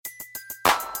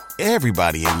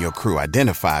Everybody in your crew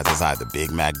identifies as either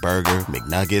Big Mac Burger,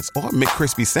 McNuggets, or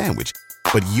McCrispy Sandwich.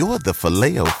 But you're the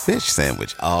Filet-O-Fish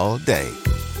Sandwich all day.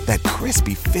 That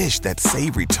crispy fish, that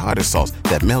savory tartar sauce,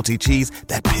 that melty cheese,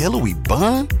 that pillowy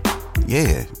bun.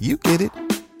 Yeah, you get it.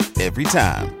 Every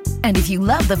time. And if you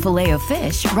love the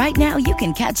Filet-O-Fish, right now you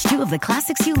can catch two of the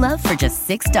classics you love for just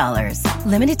 $6.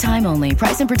 Limited time only.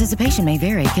 Price and participation may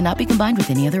vary. Cannot be combined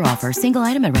with any other offer. Single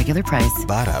item at regular price.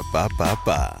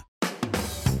 Ba-da-ba-ba-ba.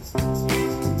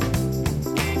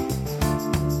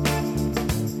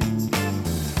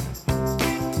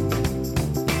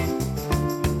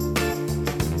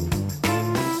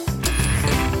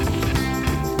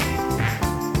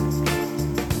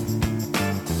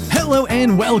 Hello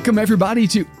and welcome everybody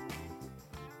to...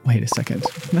 Wait a second.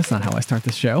 That's not how I start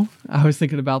this show. I was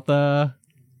thinking about the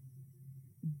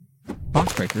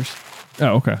box breakers.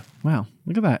 Oh, okay. Wow,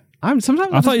 look at that. I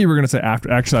thought you were going to say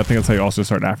after. Actually, I think that's how you also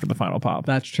start after the final pop.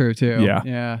 That's true too.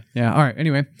 Yeah. All right.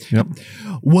 Anyway. Yep.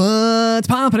 What's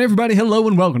poppin', everybody? Hello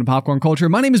and welcome to Popcorn Culture.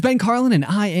 My name is Ben Carlin and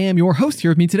I am your host.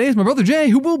 Here with me today is my brother Jay,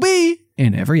 who will be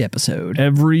in every episode.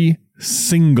 Every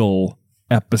single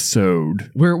episode.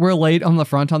 We're late on the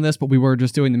front on this, but we were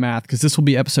just doing the math because this will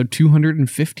be episode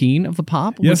 215 of the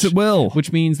Pop. Yes, it will.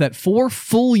 Which means that 4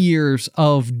 full years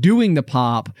of doing the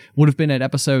Pop would have been at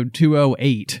episode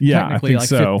 208. Yeah, technically, I think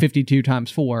so. 52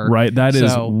 times 4. Right, that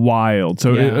is wild.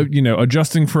 So, yeah.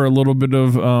 Adjusting for a little bit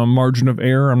of margin of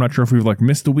error, I'm not sure if we've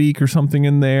missed a week or something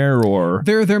in there, or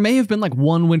there may have been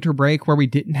one winter break where we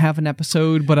didn't have an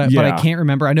episode, but I can't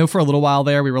remember. I know for a little while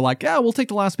there we were like, yeah, we'll take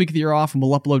the last week of the year off and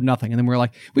we'll upload nothing, and then we're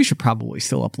like, we should probably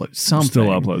still upload something.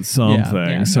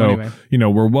 Yeah. So, anyway.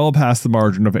 We're well past the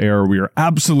margin of error. We are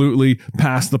absolutely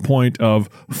past the point of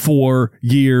 4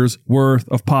 years worth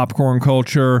of popcorn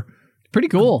culture. Pretty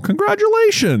cool.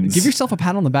 Congratulations. Give yourself a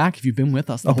pat on the back if you've been with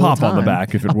us the a whole pop time. on the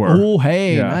back if it were. Oh,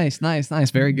 hey, yeah.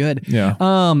 Nice. Very good. Yeah.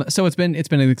 So it's been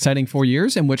an exciting 4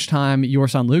 years in which time your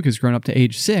son Luke has grown up to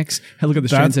age 6. Hey, look at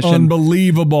this That's transition.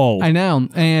 Unbelievable. I know.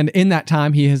 And in that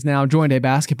time, he has now joined a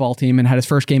basketball team and had his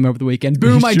first game over the weekend.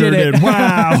 Boom, I did it.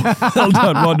 Wow. Well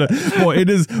done. Boy, it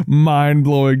is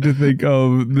mind-blowing to think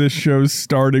of this show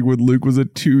starting when Luke was a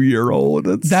 2-year-old.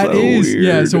 That is weird.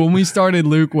 Yeah, so when we started,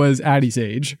 Luke was Addie's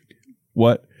age.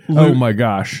 What? Luke. Oh my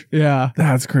gosh. Yeah.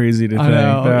 That's crazy to think.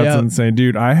 Know, That's insane.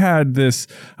 Dude, I had this,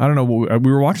 I don't know, we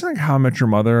were watching How I Met Your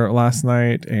Mother last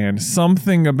night, and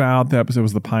something about the episode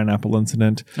was the pineapple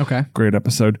incident. Okay. Great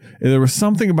episode. And there was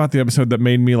something about the episode that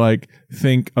made me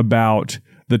think about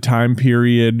the time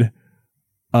period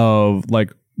of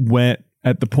when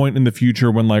at the point in the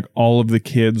future when all of the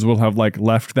kids will have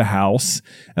left the house,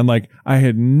 and I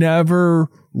had never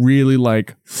really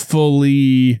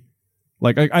fully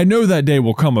I know that day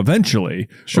will come eventually,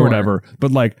 sure, or whatever.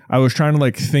 But I was trying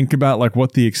to think about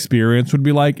what the experience would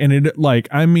be like, and it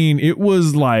it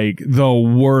was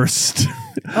the worst.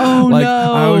 Oh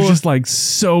no! I was just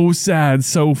so sad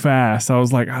so fast. I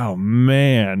was like, oh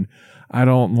man, I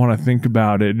don't want to think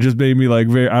about it. It just made me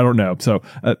very, I don't know. So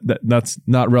that's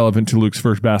not relevant to Luke's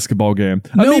first basketball game.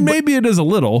 Maybe it is a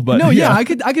little, but yeah, I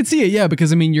could see it. Yeah,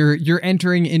 because you're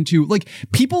entering into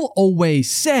people always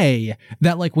say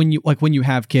that when you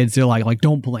have kids, they're like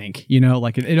don't blink,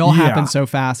 it all happens so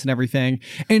fast and everything.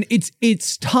 And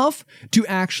it's tough to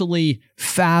actually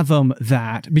fathom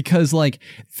that because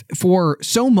for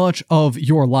so much of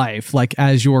your life,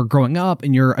 as you're growing up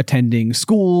and you're attending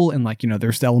school and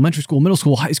there's the elementary school, middle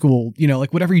school, high school,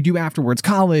 whatever you do afterwards,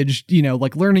 college,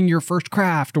 learning your first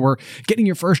craft or getting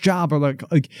your first job or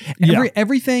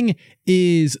everything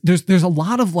is there's a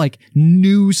lot of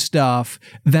new stuff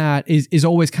that is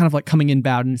always kind of coming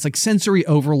inbound, and it's sensory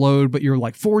overload, but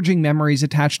you're forging memories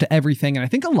attached to everything. And I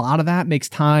think a lot of that makes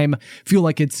time feel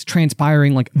like it's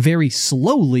transpiring very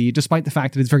slowly, despite the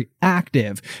fact that it's very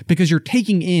active, because you're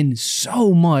taking in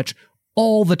so much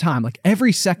all the time.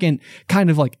 Every second kind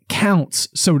of counts,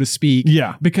 so to speak.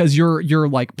 Yeah. Because you're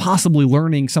possibly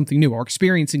learning something new or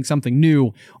experiencing something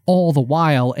new all the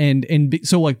while.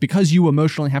 So because you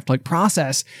emotionally have to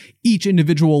process each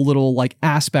individual little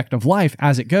aspect of life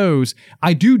as it goes,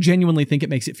 I do genuinely think it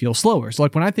makes it feel slower. So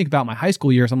when I think about my high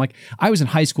school years, I'm I was in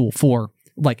high school for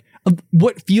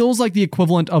what feels like the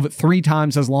equivalent of 3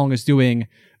 times as long as doing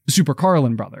Super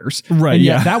Carlin Brothers. Right. And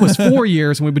yeah. That was 4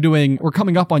 years, and we're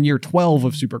coming up on year 12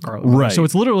 of Super Carlin Brothers. Right. So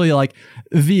it's literally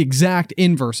the exact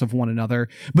inverse of one another.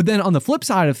 But then on the flip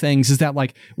side of things is that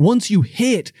once you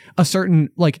hit a certain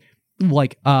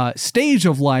stage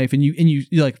of life and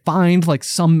you find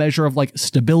some measure of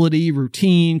stability,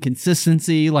 routine,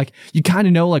 consistency, you kind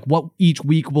of know what each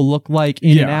week will look like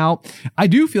in and out. I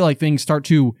do feel things start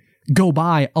to go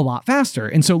by a lot faster.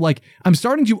 And so I'm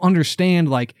starting to understand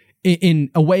in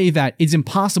a way that is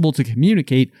impossible to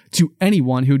communicate to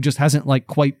anyone who just hasn't like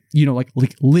quite, you know, like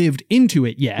lived into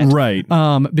it yet. Right.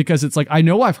 Because it's like, I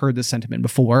know I've heard this sentiment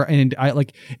before, and I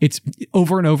like it's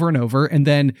over and over and over. And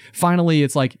then finally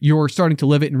it's like you're starting to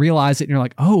live it and realize it. And you're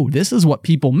like, oh, this is what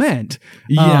people meant.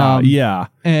 Yeah.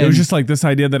 And it was just like this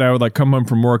idea that I would like come home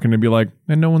from work and it'd be like,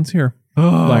 and no one's here.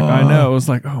 Like, I know. It was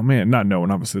like, oh man, not no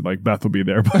one, obviously, like Beth will be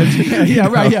there, but yeah,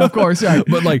 right. Yeah, of course. Right.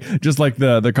 But like, just like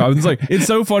the comments, like, it's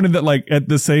so funny that like at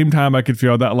the same time I could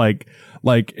feel that like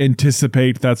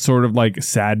anticipate that sort of like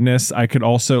sadness. I could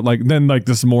also like, then like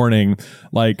this morning,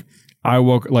 like I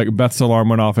woke, like Beth's alarm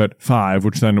went off at 5,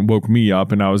 which then woke me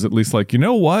up, and I was at least like, you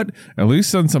know what? At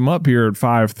least since I'm up here at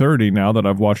 5:30 now that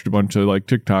I've watched a bunch of like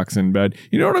TikToks in bed,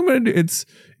 you know what I'm going to do? It's,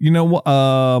 you know what?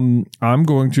 I'm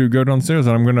going to go downstairs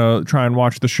and I'm going to try and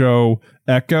watch the show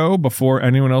Echo before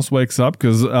anyone else wakes up,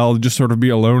 because I'll just sort of be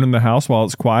alone in the house while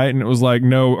it's quiet. And it was like,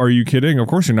 no, are you kidding? Of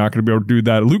course you're not going to be able to do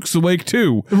that. Luke's awake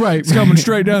too. Right. He's coming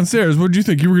straight downstairs. What did you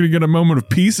think? You were going to get a moment of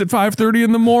peace at 5:30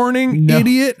 in the morning? No,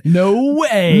 idiot. No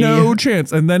way. No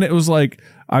chance. And then it was like,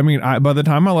 I mean, by the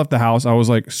time I left the house, I was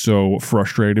like so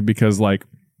frustrated because like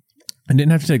I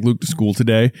didn't have to take Luke to school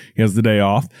today. He has the day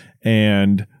off,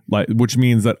 and like, which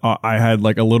means that I had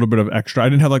like a little bit of extra. I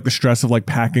didn't have like the stress of like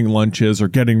packing lunches or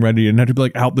getting ready and had to be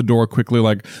like out the door quickly.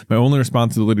 Like my only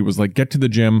responsibility was like get to the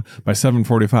gym by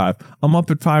 7:45. I'm up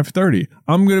at 5:30.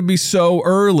 I'm going to be so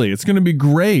early. It's going to be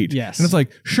great. Yes. And it's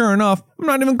like, sure enough, I'm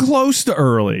not even close to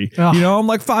early. Ugh. You know, I'm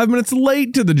like 5 minutes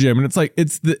late to the gym. And it's like,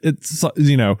 it's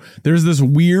you know, there's this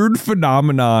weird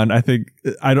phenomenon, I think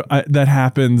that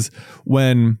happens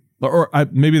when,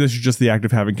 maybe this is just the act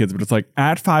of having kids, but it's like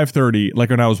at 5:30,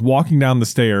 like when I was walking down the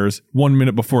stairs 1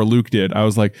 minute before Luke did, I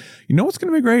was like, you know what's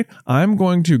going to be great? I'm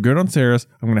going to go downstairs.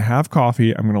 I'm going to have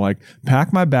coffee. I'm going to like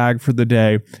pack my bag for the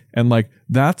day. And like,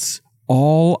 that's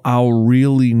all I'll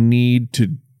really need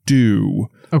to do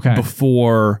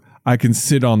before I can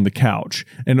sit on the couch.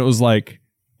 And it was like,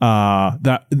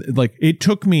 that like it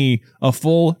took me a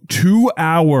full 2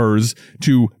 hours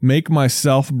to make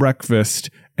myself breakfast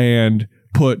and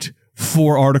put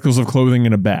 4 articles of clothing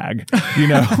in a bag, you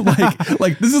know,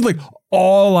 like this is like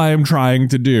all I am trying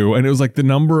to do. And it was like the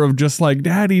number of just like,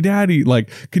 daddy, like,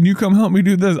 can you come help me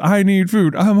do this? I need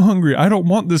food. I'm hungry. I don't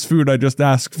want this food I just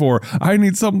asked for. I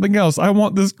need something else. I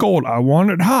want this cold. I want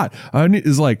it hot.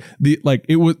 Is like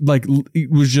it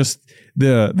was just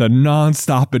the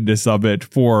non-stoppedness of it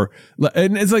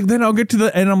and it's like, then I'll get to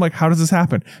the end. I'm like, how does this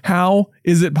happen? How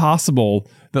is it possible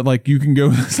that like you can go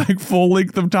this like full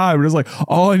length of time? And it's like,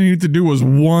 all I needed to do was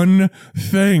one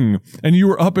thing, and you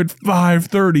were up at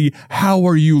 5:30. How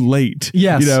are you late?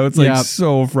 Yes. You know, it's like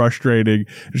so frustrating.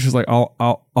 It's just like, all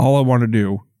I want to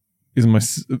do is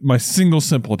my single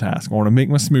simple task. I want to make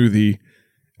my smoothie.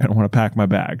 I don't want to pack my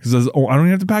bag. It says, oh, I don't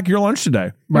even have to pack your lunch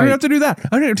today. I don't have to do that.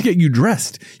 I don't have to get you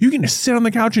dressed. You can just sit on the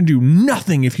couch and do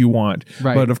nothing if you want.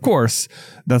 Right. But of course,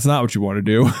 that's not what you want to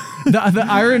do. The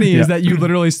irony is that you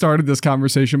literally started this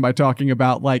conversation by talking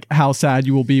about like how sad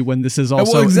you will be when this is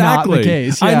also not the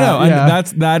case. I know. Yeah.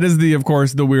 That is of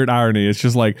course the weird irony. It's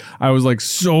just like I was like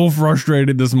so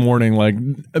frustrated this morning, like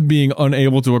being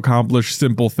unable to accomplish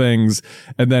simple things,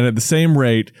 and then at the same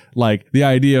rate, like the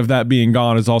idea of that being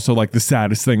gone is also like the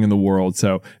saddest thing in the world.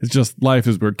 So it's just, life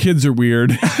is weird. Kids are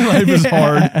weird. Life is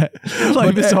hard.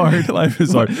 Life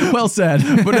is hard. Well said.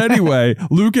 But anyway,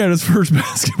 Luke had his first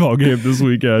basketball game this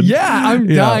weekend. Yeah, I'm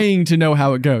dying to know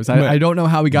how it goes. I don't know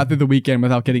how we got through the weekend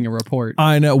without getting a report.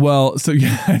 I know. Well, so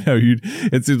yeah, I know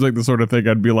it seems like the sort of thing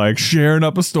I'd be like sharing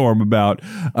up a storm about.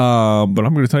 But I'm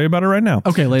going to tell you about it right now.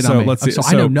 Okay, lay it on me. Let's see. So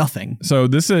I know nothing. So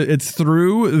it's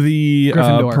through the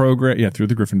program. Yeah, through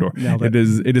the Gryffindor.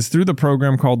 It is through the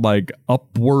program called like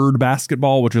Upward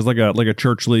Basketball, which is like a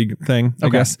church league thing, I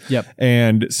guess. Yep.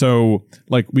 And so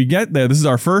like we get there. This is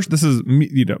our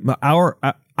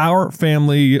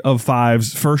family of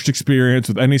five's first experience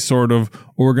with any sort of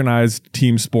organized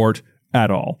team sport at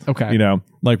all. Okay. You know,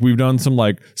 like we've done some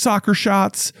like soccer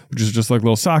shots, which is just like a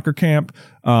little soccer camp.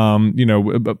 You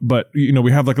know, but you know,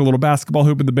 we have like a little basketball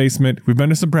hoop in the basement. We've been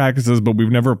to some practices, but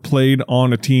we've never played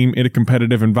on a team in a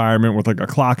competitive environment with like a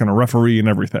clock and a referee and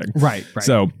everything. Right.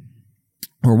 So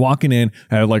we're walking in.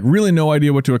 I had like really no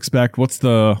idea what to expect. What's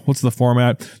the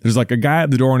format? There's like a guy at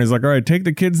the door and he's like, all right, take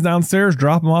the kids downstairs,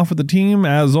 drop them off with the team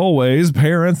as always,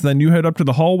 parents. Then you head up to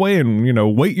the hallway and, you know,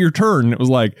 wait your turn. And it was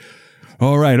like,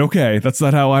 all right, okay. That's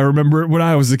not how I remember it when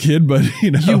I was a kid, but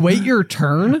you know. You wait your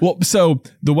turn? Well, so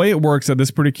the way it works at this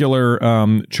particular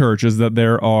church is that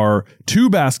there are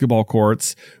 2 basketball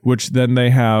courts, which then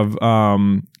they have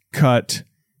cut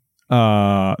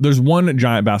there's one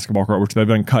giant basketball court which they've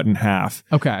been cut in half.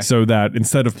 Okay. So that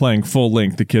instead of playing full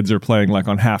length, the kids are playing like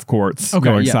on half courts,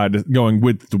 going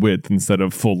width to width instead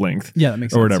of full length. Yeah, that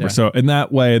makes sense. Or whatever. Yeah. So in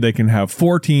that way, they can have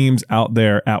 4 teams out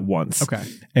there at once. Okay.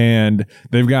 And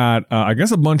they've got, I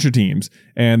guess, a bunch of teams,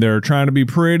 and they're trying to be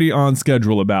pretty on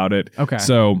schedule about it. Okay.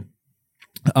 So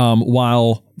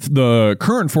while the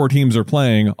current 4 teams are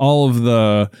playing, all of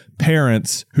the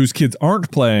parents whose kids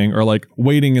aren't playing are like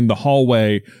waiting in the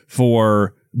hallway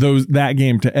for that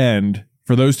game to end,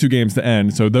 for those 2 games to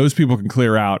end, so those people can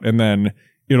clear out, and then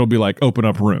it'll be like open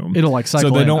up room. It'll like cycle.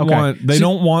 So they in. don't Okay. want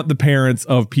don't want the parents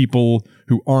of people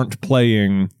who aren't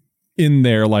playing in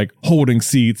there like holding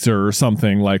seats or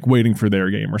something, like waiting for their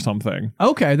game or something.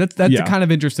 Okay, that's kind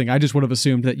of interesting. I just would have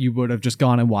assumed that you would have just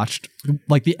gone and watched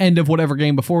like the end of whatever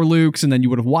game before Luke's, and then you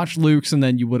would have watched Luke's, and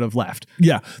then you would have left.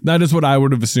 Yeah, that is what I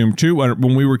would have assumed too.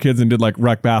 When we were kids and did like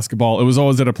rec basketball, it was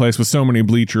always at a place with so many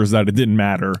bleachers that it didn't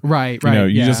matter. Right. You know,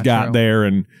 you Yeah, just got true. there,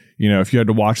 and you know, if you had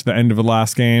to watch the end of the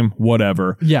last game,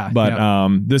 whatever. Yeah, But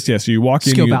so you walk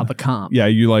in. Scope out the comp. Yeah,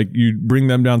 you bring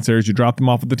them downstairs, you drop them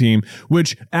off with the team,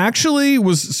 which actually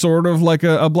was sort of like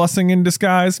a blessing in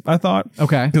disguise, I thought.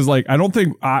 Okay. Because like I don't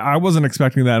think I wasn't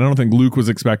expecting that. I don't think Luke was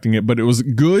expecting it, but it was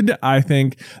good, I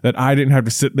think, that I didn't have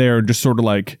to sit there and just sort of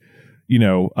like, you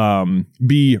know,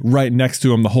 be right next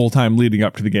to him the whole time leading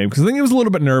up to the game. Because I think he was a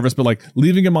little bit nervous, but like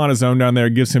leaving him on his own down there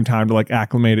gives him time to like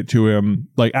acclimate to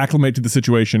the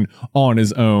situation on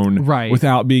his own, right?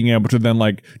 Without being able to then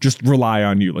like just rely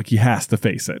on you. Like he has to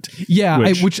face it.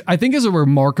 Yeah, which I think is a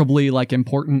remarkably like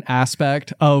important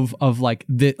aspect of like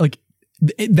the like.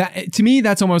 That to me,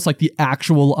 that's almost like the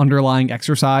actual underlying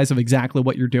exercise of exactly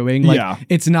what you're doing. Like,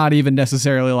 it's not even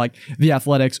necessarily like the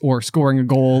athletics or scoring a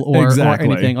goal or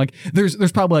anything. Like,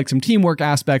 there's probably like some teamwork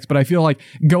aspects, but I feel like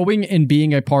going and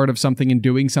being a part of something and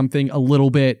doing something a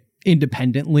little bit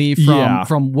independently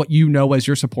from what you know as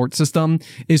your support system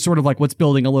is sort of like what's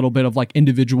building a little bit of like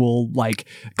individual like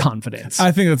confidence.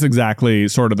 I think that's exactly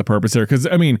sort of the purpose here, because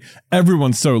I mean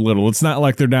everyone's so little. It's not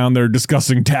like they're down there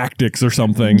discussing tactics or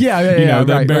something. You know,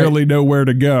 they barely know where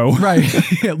to go. Right.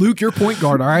 Luke, you're point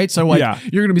guard, all right? So like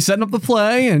you're gonna be setting up the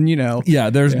play, and you know.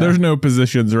 There's no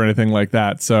positions or anything like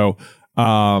that. So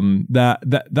that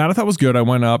I thought was good. I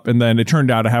went up, and then it turned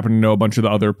out I happened to know a bunch of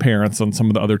the other parents on some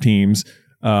of the other teams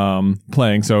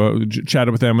playing, so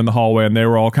chatted with them in the hallway, and they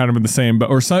were all kind of in the same, but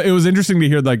it was interesting to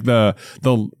hear like the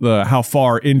how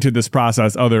far into this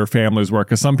process other families were,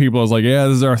 because some people was like, yeah,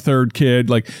 this is our 3rd kid,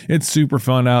 like it's super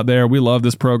fun out there, we love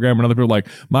this program, and other people like,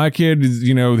 my kid is,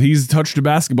 you know, he's touched a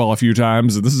basketball a few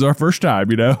times, this is our first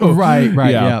time, you know. Right.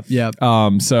 Yeah.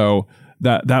 So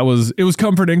that was, it was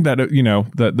comforting that, you know,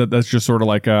 that's just sort of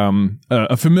like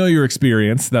a familiar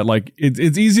experience that like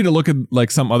it's easy to look at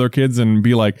like some other kids and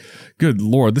be like, good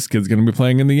Lord, this kid's going to be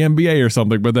playing in the NBA or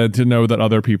something. But then to know that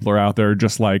other people are out there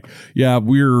just like, yeah,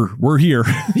 we're here.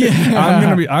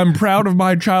 Yeah. I'm proud of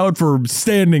my child for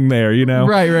standing there, you know?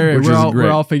 Right. We're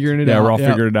all figuring it out. Yeah, we're all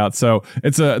figuring it out. So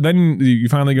it's then you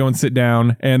finally go and sit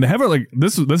down, and they have like,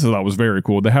 this I thought was very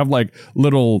cool. They have like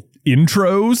little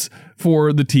intros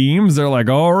for the teams. They're like,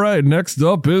 all right, next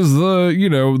up is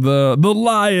the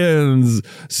Lions.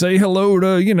 Say hello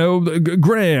to, you know,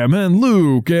 Graham and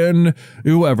Luke and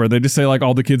whoever. They just say like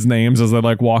all the kids' names as they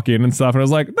like walk in and stuff. And I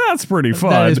was like, that's pretty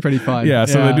fun. That is pretty fun. Yeah.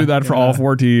 So they do that for all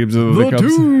 4 teams. The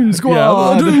Toon Squad.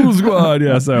 Yeah, the Toon Squad.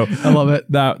 Yeah. So I love it.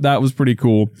 That was pretty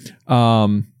cool.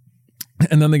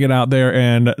 And then they get out there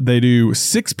and they do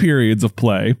 6 periods of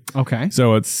play. Okay.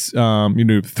 So it's, you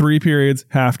do 3 periods,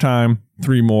 halftime,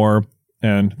 3 more,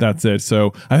 and that's it.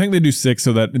 So I think they do 6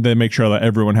 so that they make sure that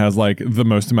everyone has like the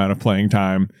most amount of playing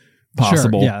time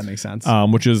possible. Sure. Yeah, that makes sense.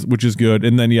 Which is good.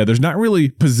 And then, there's not really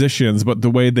positions, but the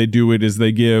way they do it is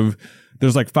they give,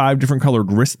 there's like 5 different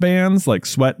colored wristbands, like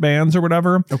sweatbands or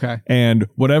whatever. Okay. And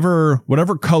whatever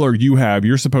color you have,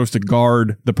 you're supposed to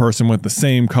guard the person with the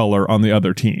same color on the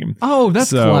other team. Oh, that's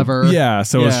clever. Yeah.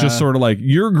 So it's just sort of like,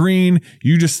 you're green,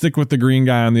 you just stick with the green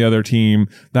guy on the other team.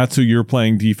 That's who you're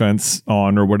playing defense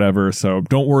on or whatever. So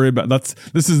don't worry about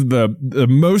this is the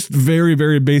most very,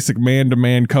 very basic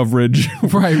man-to-man coverage.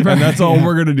 Right. And that's all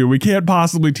we're going to do. We can't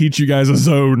possibly teach you guys a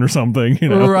zone or something, you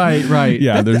know? Right.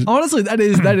 Yeah. Honestly, that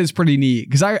is pretty neat.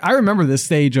 Because I remember this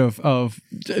stage of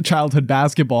childhood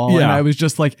basketball, and I was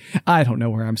just like, I don't know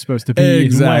where I'm supposed to be.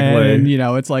 Exactly. And you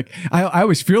know, it's like I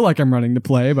always feel like I'm running the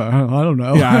play, but I don't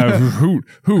know. Yeah,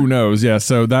 who knows? Yeah.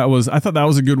 So I thought that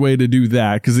was a good way to do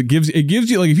that, because it gives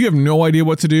you like, if you have no idea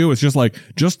what to do, it's just like,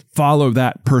 just follow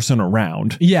that person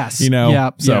around. Yes. You know.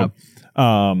 Yeah. So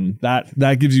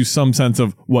that gives you some sense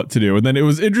of what to do. And then it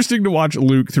was interesting to watch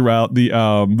Luke throughout the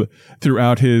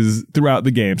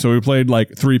game. So we played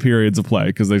like 3 periods of play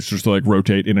because they just like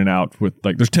rotate in and out with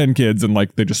like there's 10 kids and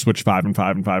like they just switch 5 and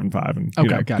 5 and 5 and 5 and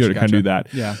kind of do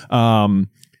that. Yeah.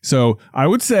 So I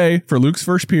would say for Luke's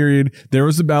first period, there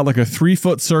was about like a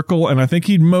 3-foot circle, and I think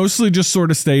he mostly just sort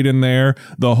of stayed in there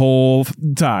the whole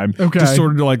time. Okay. Just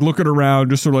sort of like looking around,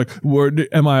 just sort of like,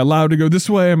 am I allowed to go this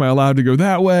way? Am I allowed to go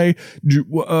that way?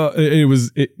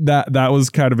 That was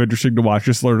kind of interesting to watch.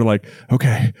 Just sort of like,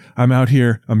 okay, I'm out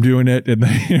here, I'm doing it, and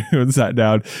then sat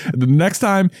down. And the next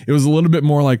time, it was a little bit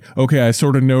more like, okay, I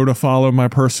sort of know to follow my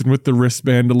person with the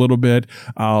wristband a little bit.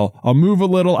 I'll move a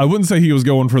little. I wouldn't say he was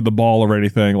going for the ball or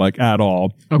anything like at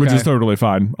all, which is totally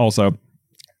fine also.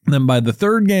 And then by the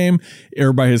third game,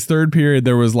 or by his third period,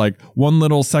 there was like one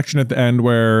little section at the end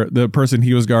where the person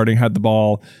he was guarding had the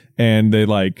ball and they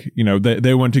like,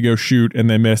 they went to go shoot and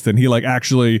they missed, and he like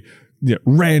actually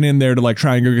ran in there to like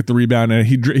try and go get the rebound, and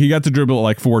he got to dribble it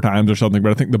like 4 times or something,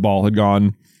 but I think the ball had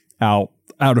gone out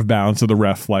of bounds, so the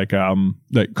ref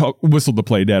whistled the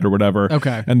play dead or whatever.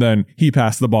 Okay. And then he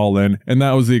passed the ball in, and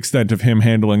that was the extent of him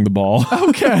handling the ball.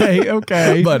 Okay.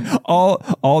 But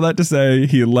all that to say,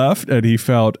 he left and he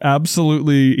felt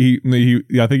absolutely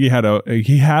I think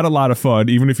he had a lot of fun,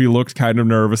 even if he looked kind of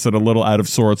nervous and a little out of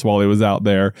sorts while he was out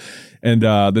there. And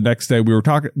the next day we were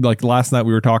talking, like last night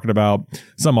we were talking about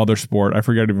some other sport. I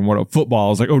forget even what, football. I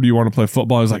was like, oh, do you want to play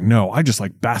football? I was like, no, I just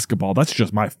like basketball. That's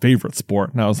just my favorite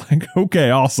sport. And I was like,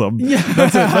 okay, awesome. Yeah.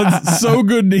 That's so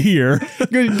good to hear.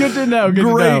 Good to know.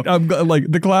 Great. I'm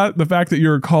like the fact that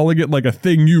you're calling it like a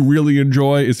thing you really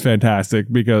enjoy is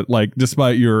fantastic, because like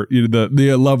despite your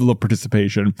the level of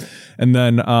participation. And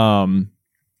then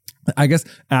I guess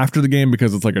after the game,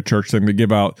 because it's like a church thing, they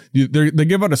give out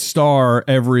a star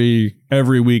every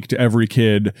week to every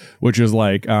kid, which is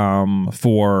like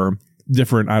for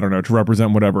different, I don't know, to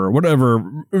represent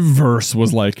whatever verse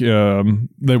was like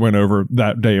they went over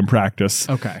that day in practice.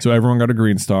 Okay. So everyone got a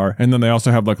green star. And then they also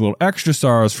have like little extra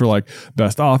stars for like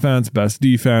best offense, best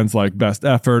defense, like best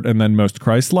effort, and then most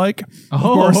Christ-like. Of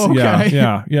course. Okay.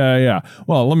 Yeah.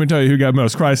 Well, let me tell you who got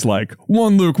most Christ-like.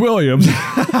 One Luke Williams.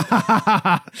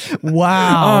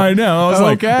 Wow. I know. I was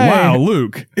like, wow,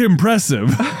 Luke,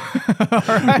 impressive.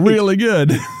 Right. Really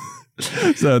good.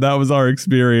 So that was our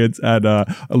experience at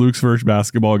Luke's first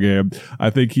basketball game.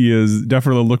 I think he is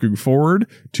definitely looking forward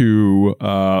to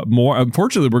more.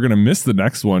 Unfortunately, we're going to miss the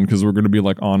next one because we're going to be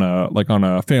like on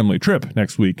a family trip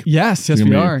next week. Yes,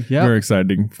 we are. Yeah, very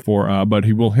exciting for. But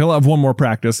he'll have one more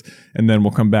practice and then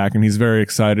we'll come back, and he's very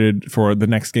excited for the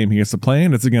next game he gets to play,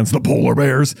 and it's against the Polar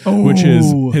Bears, which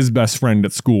is his best friend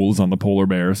at school is on the Polar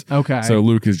Bears. Okay. So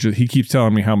Luke he keeps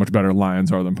telling me how much better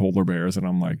lions are than polar bears, and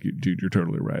I'm like, dude, you're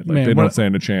totally right. Like, Man, they don't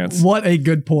stand a chance. What a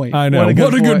good point. I know.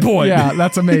 What a good point. Yeah,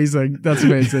 that's amazing.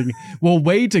 Well,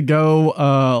 way to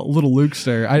go, little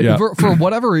Lukester. For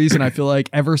whatever reason, I feel like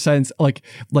ever since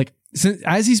since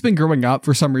as he's been growing up,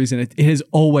 for some reason, it has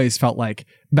always felt like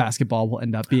basketball will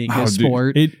end up being his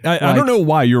sport. I don't know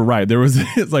why. You're right.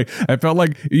 It's like I felt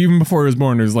like even before he was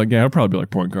born, it was like, yeah, he'll probably be like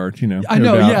point guard. I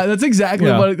know. Yeah, that's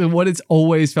exactly what it's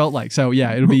always felt like. So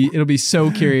yeah, it'll be so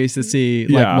curious to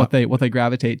see what they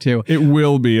gravitate to. It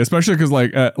will be, especially because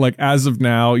like as of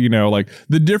now, like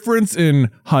the difference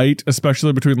in height,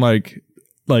 especially between like.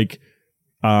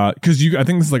 Because I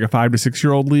think this is like a 5 to 6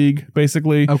 year old league,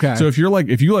 basically. Okay. So if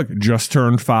you just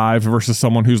turned 5 versus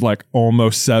someone who's like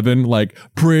almost 7, like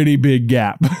pretty big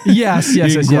gap. Yes.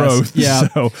 Growth. Yeah.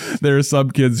 So there are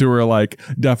some kids who are like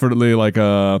definitely like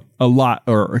a lot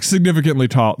or significantly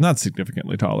tall, not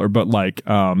significantly taller, but like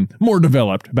more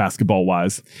developed basketball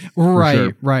wise. Right.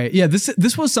 Sure. Right. Yeah.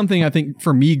 This was something I think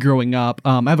for me growing up.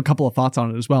 I have a couple of thoughts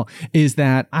on it as well. Is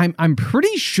that I'm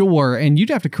pretty sure, and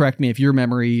you'd have to correct me if your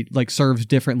memory like serves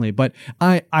differently, but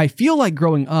I feel like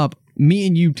growing up, me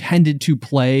and you tended to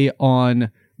play on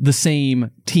the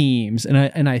same teams,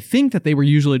 and I think that they were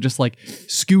usually just like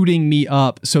scooting me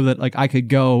up so that like I could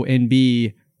go and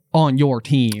be on your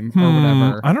team or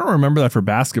whatever. I don't remember that for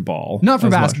basketball. Not for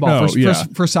basketball.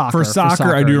 For soccer. For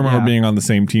soccer, I do remember being on the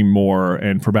same team more,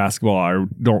 and for basketball, I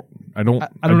don't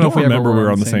know if remember we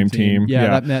were on the same team.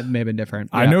 Yeah, that may have been different.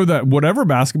 Yeah. I know that whatever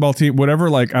basketball team,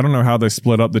 like, I don't know how they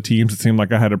split up the teams. It seemed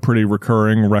like I had a pretty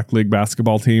recurring rec league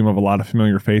basketball team of a lot of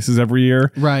familiar faces every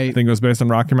year. Right. I think it was based on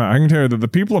Rocky Mountain. I can tell you that the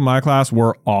people in my class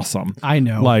were awesome. I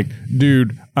know. Like,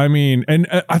 dude, I mean, and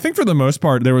I think for the most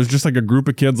part, there was just like a group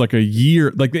of kids, like a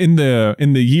year, like in the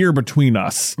year between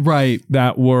us. Right.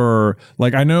 That were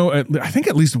like, I think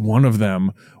at least one of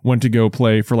them went to go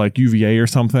play for like UVA or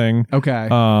something. Okay.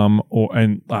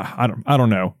 I don't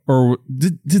know, or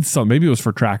did some, maybe it was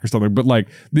for track or something, but like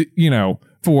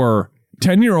for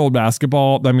 10-year-old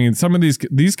basketball, I mean, some of these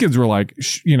kids were like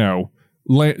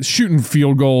shooting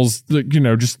field goals,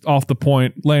 just off the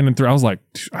point, landing through. I was like,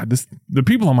 the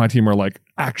people on my team are like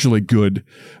actually good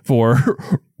for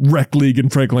rec league in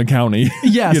Franklin County.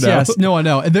 Yes, yes. No, I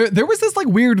know. There was this like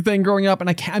weird thing growing up, and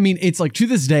I mean, it's like to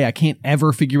this day, I can't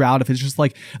ever figure out if it's just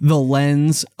like the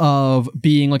lens of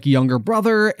being like a younger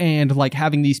brother and like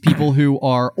having these people who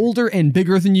are older and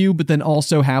bigger than you, but then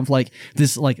also have like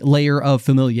this like layer of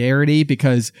familiarity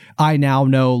because I now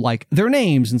know like their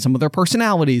names and some of their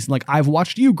personalities. And like I've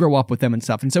watched you grow up with them and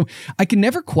stuff. And so I can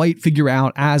never quite figure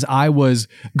out as I was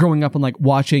growing up and like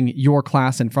watching your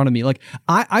class in front of me. Like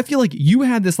I feel like you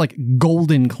had this like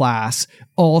golden class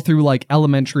all through like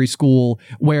elementary school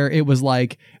where it was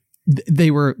like they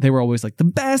were always like the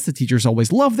best. The teachers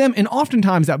always loved them. And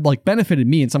oftentimes that like benefited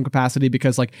me in some capacity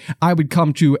because like I would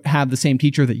come to have the same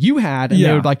teacher that you had and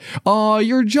they would be like, oh,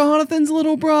 you're Jonathan's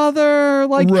little brother.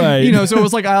 Like, right. So it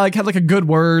was like, I like had like a good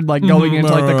word, like going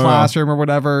into like the classroom or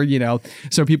whatever,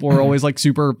 so people were always like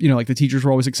super, like the teachers were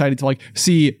always excited to like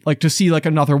see like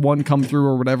another one come through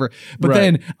or whatever. But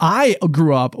then I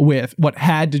grew up with what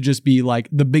had to just be like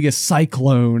the biggest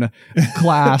cyclone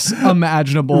class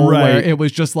imaginable where it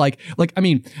was just like, I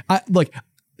mean,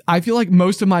 I feel like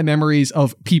most of my memories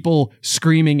of people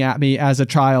screaming at me as a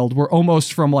child were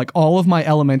almost from like all of my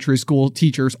elementary school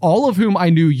teachers, all of whom I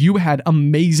knew you had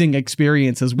amazing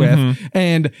experiences with. Mm-hmm.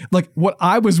 And like what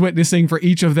I was witnessing for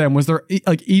each of them was their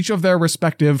like each of their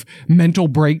respective mental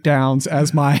breakdowns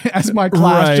as my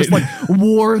class just like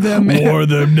wore them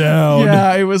down.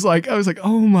 Yeah, it was like I was like,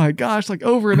 oh my gosh, like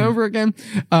over and over again.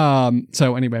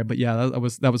 So anyway, but yeah,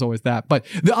 that was always that. But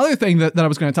the other thing that I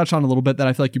was going to touch on a little bit that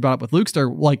I feel like you brought up with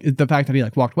Lukester, like the fact that he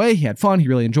like walked away, he had fun, he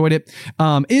really enjoyed it,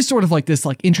 is sort of like this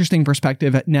like interesting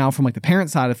perspective now from like the parent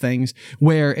side of things,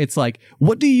 where it's like,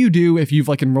 what do you do if you've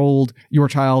like enrolled your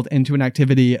child into an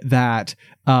activity that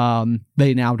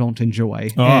they now don't enjoy?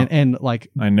 And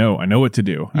like I know what to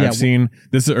do. Yeah, I've seen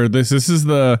this is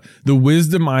the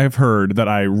wisdom I've heard that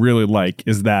I really like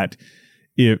is that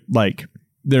if like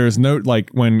there's no, like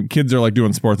when kids are like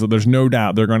doing sports, there's no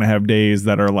doubt they're going to have days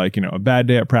that are like, a bad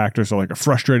day at practice or like a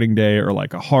frustrating day or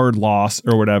like a hard loss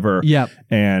or whatever. Yep.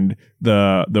 And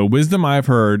the wisdom I've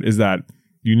heard is that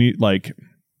you need like,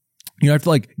 you have to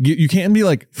like, you can't be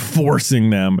like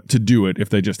forcing them to do it if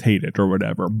they just hate it or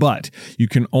whatever, but you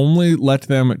can only let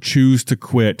them choose to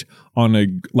quit on a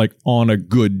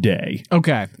good day.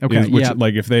 Okay. Which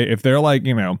like if they're like,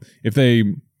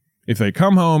 if they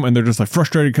come home and they're just like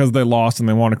frustrated because they lost and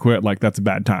they want to quit, like that's a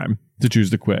bad time to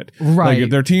choose to quit. Right. Like if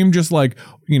their team just like,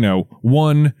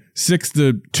 won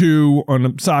 6-2 on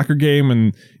a soccer game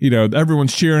and,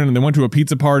 everyone's cheering and they went to a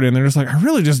pizza party and they're just like, I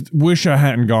really just wish I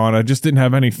hadn't gone. I just didn't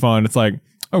have any fun. It's like,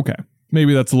 okay,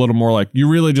 maybe that's a little more like you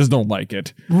really just don't like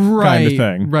it kind of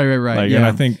thing. Right. Like, yeah. And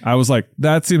I think I was like,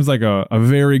 that seems like a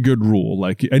very good rule.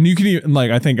 Like, and you can even like,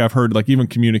 I think I've heard like even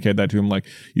communicate that to him. Like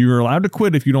you're allowed to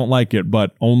quit if you don't like it,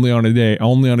 but only on a good day.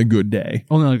 Only on a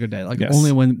good day. Like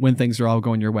only when things are all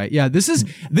going your way. Yeah. This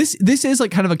is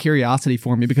like kind of a curiosity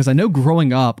for me because I know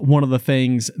growing up, one of the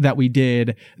things that we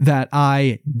did that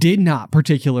I did not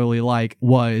particularly like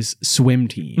was swim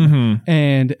team. Mm-hmm.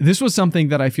 And this was something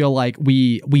that I feel like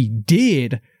we did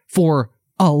for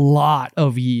a lot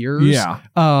of years. Yeah.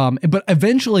 But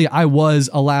eventually I was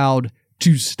allowed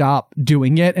to stop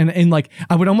doing it. And like,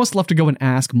 I would almost love to go and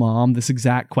ask mom this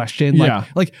exact question.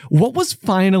 Like what was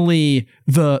finally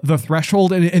the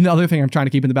threshold? And the other thing I'm trying to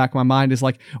keep in the back of my mind is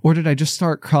like, or did I just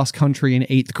start cross country in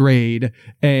 8th grade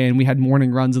and we had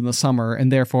morning runs in the summer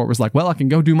and therefore it was like, well, I can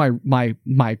go do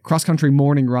my cross country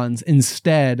morning runs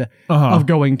instead of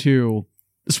going to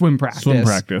swim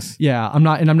practice. Yeah, I'm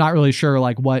not really sure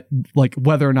like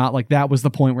whether or not like that was the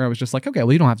point where I was just like, okay,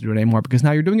 well you don't have to do it anymore because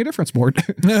now you're doing a different sport.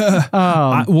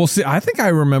 I think I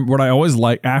remember what I always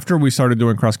liked after we started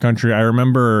doing cross country. I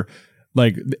remember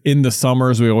like in the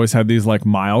summers we always had these like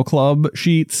mile club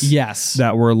sheets. Yes,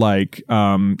 that were like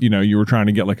you were trying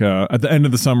to get like at the end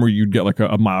of the summer you'd get like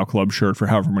a mile club shirt for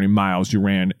however many miles you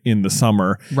ran in the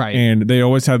summer. Right, and they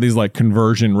always had these like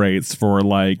conversion rates for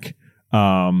like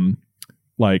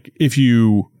if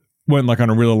you went like on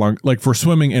a really long, like for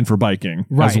swimming and for biking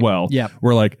as well. Yeah.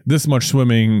 Where like this much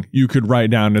swimming you could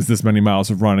write down as this many miles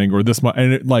of running, or this much.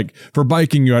 And it, like for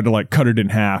biking, you had to like cut it in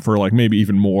half or like maybe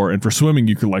even more. And for swimming,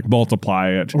 you could like multiply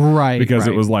it. Right. Because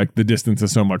it was like the distance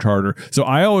is so much harder. So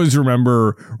I always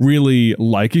remember really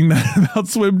liking that about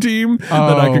Swim Team,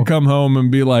 that I could come home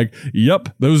and be like, yep,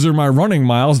 those are my running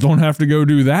miles. Don't have to go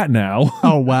do that now.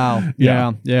 Oh, wow.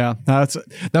 Yeah.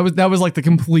 That was like the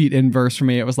complete inverse for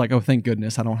me. It was like, oh, thank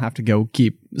goodness I don't have to go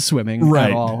keep swimming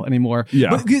at all anymore.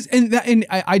 Yeah. And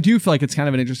I do feel like it's kind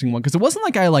of an interesting one because it wasn't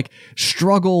like I like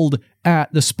struggled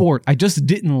at the sport. I just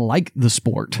didn't like the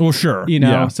sport. Well, sure. You know,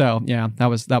 Yeah. so yeah, that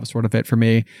was sort of it for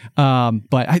me.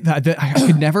 But I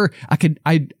could never,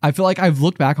 I feel like I've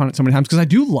looked back on it so many times because I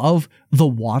do love the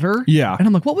water. Yeah. And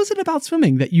I'm like, what was it about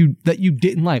swimming that you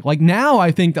didn't like? Like now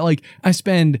I think that like I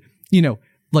spend, you know,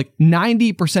 like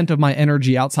 90% of my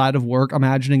energy outside of work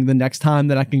imagining the next time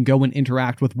that I can go and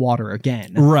interact with water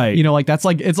again. Right. You know, like that's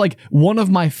like, it's like one of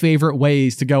my favorite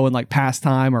ways to go and like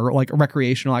pastime or like a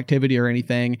recreational activity or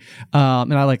anything.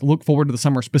 And I like look forward to the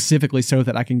summer specifically so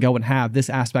that I can go and have this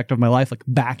aspect of my life like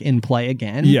back in play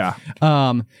again. Yeah.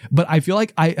 But I feel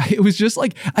like it was just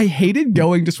like, I hated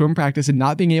going to swim practice and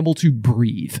not being able to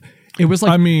breathe. It was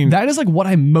like, I mean, that is like what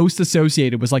I most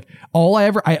associated was like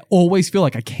I always feel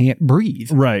like I can't breathe.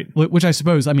 Right. Which I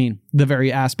suppose, I mean, the very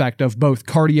aspect of both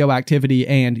cardio activity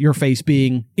and your face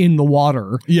being in the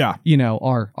water, you know,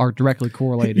 are directly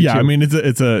correlated. Yeah. Too. I mean,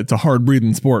 it's a hard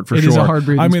breathing sport for sure. It is a hard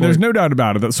breathing sport. There's no doubt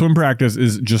about it that swim practice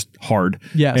is just hard.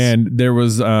 Yes. And there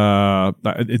was,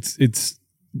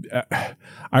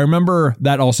 I remember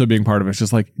that also being part of it. It's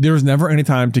just like there was never any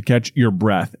time to catch your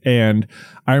breath. And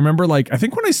I remember like I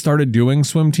think when I started doing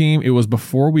Swim Team, it was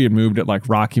before we had moved at like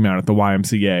Rocky Mount at the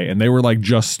YMCA, and they were like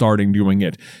just starting doing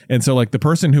it. And so like the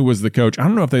person who was the coach, I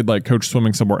don't know if they'd like coach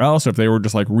swimming somewhere else or if they were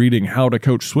just like reading how to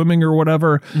coach swimming or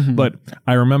whatever. Mm-hmm. But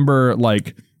I remember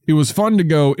like it was fun to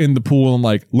go in the pool and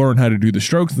like learn how to do the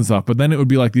strokes and stuff, but then it would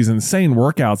be like these insane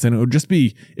workouts and it would just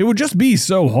be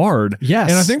so hard. Yes.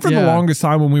 And I think for the longest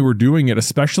time when we were doing it,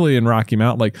 especially in Rocky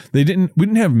Mount, like we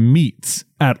didn't have meets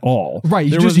at all. Right.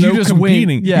 There was no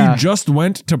competing. Went, yeah. You just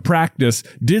went to practice,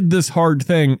 did this hard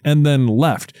thing, and then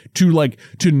left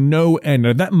to no end.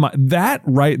 That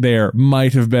right there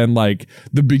might have been like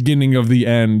the beginning of the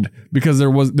end, because there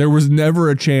was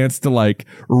never a chance to like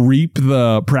reap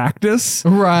the practice.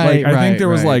 Right. Like I think there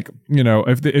was like, you know,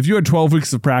 if you had 12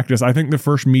 weeks of practice, I think the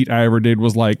first meet I ever did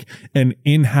was like an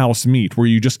in-house meet where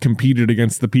you just competed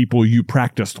against the people you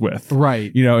practiced with.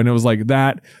 Right. You know, and it was like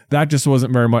that just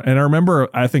wasn't very much. And I remember,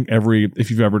 I think if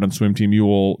you've ever done Swim Team, you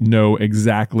will know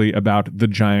exactly about the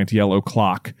giant yellow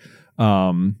clock,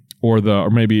 or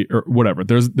whatever.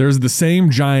 There's the same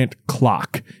giant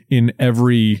clock in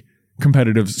every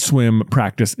competitive swim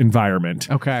practice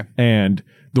environment. Okay. And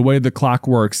the way the clock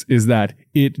works is that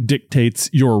it dictates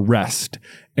your rest,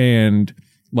 and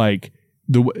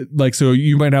so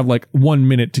you might have like 1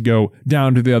 minute to go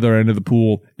down to the other end of the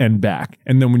pool and back.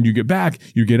 And then when you get back,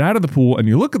 you get out of the pool and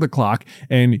you look at the clock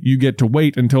and you get to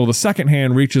wait until the second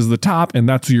hand reaches the top, and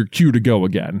that's your cue to go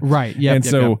again. Right. Yeah.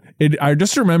 I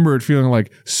just remember it feeling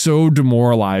like so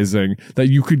demoralizing that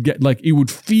you could get like, it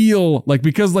would feel like,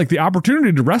 because like the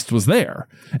opportunity to rest was there,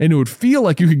 and it would feel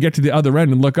like you could get to the other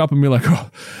end and look up and be like, oh,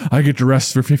 I get to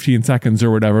rest for 15 seconds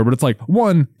or whatever. But it's like,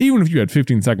 one, even if you had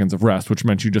 15 seconds of rest, which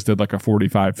meant you just did like a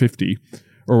 45, 50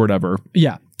 or whatever.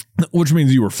 Yeah. Which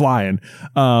means you were flying.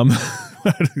 I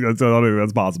don't think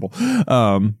that's possible.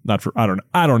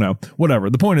 I don't know. Whatever.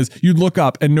 The point is, you'd look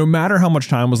up, and no matter how much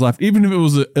time was left, even if it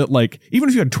was even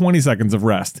if you had 20 seconds of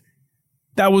rest,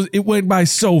 it went by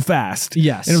so fast.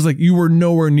 Yes. And it was like you were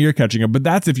nowhere near catching up. But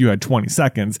that's if you had 20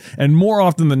 seconds. And more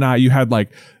often than not, you had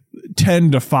like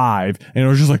 10 to 5, and it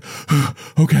was just like,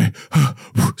 okay,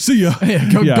 see ya.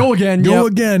 Go again. Go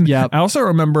again. Yeah. I also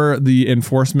remember the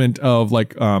enforcement of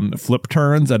like flip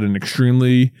turns at an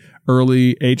extremely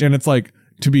early age, and it's like,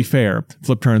 to be fair,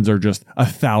 flip turns are just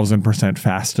 1,000%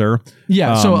 faster.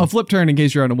 Yeah. So a flip turn, in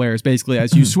case you're unaware, is basically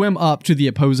as you swim up to the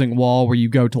opposing wall where you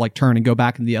go to like turn and go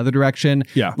back in the other direction.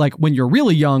 Yeah. Like when you're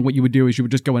really young, what you would do is you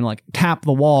would just go and like tap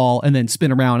the wall and then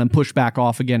spin around and push back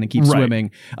off again and keep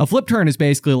swimming. A flip turn is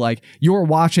basically like you're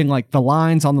watching like the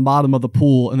lines on the bottom of the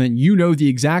pool, and then you know the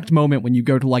exact moment when you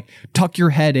go to like tuck your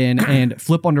head in and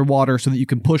flip underwater so that you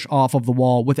can push off of the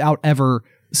wall without ever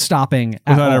stopping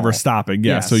without ever stopping.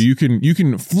 Yeah. Yes. So you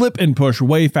can flip and push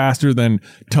way faster than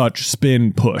touch,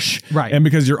 spin, push. Right. And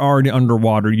because you're already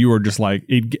underwater, you are just like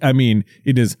it. I mean,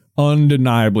 it is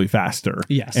undeniably faster.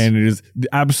 Yes. And it is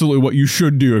absolutely what you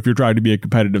should do if you're trying to be a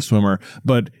competitive swimmer.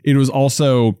 But it was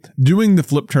also doing the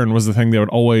flip turn was the thing that would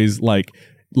always like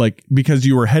like because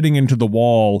you were heading into the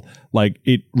wall, like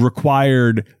it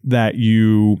required that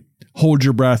you hold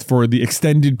your breath for the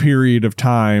extended period of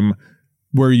time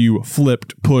where you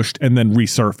flipped, pushed, and then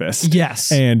resurfaced.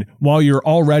 Yes. And while you're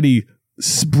already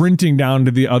sprinting down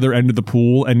to the other end of the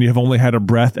pool and you have only had a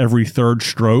breath every third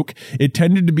stroke, it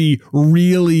tended to be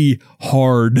really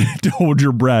hard to hold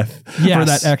your breath for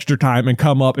that extra time and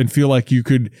come up and feel like you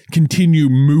could continue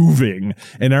moving.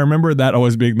 And I remember that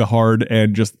always being the hard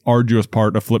and just arduous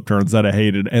part of flip turns that I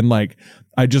hated. And like,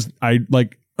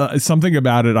 something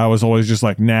about it, I was always just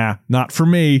like, nah, not for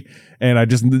me. And I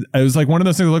was like one of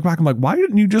those things I look back, I'm like, why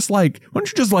don't you just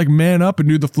man up and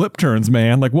do the flip turns,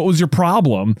 man? Like, what was your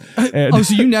problem? And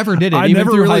so you never did it? I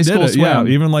never really did it. Swim. Yeah,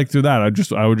 even like through that,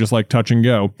 I would just like touch and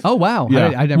go. Oh, wow.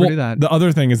 Yeah. I never do that. The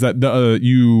other thing is that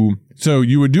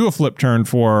you would do a flip turn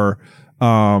for,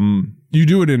 you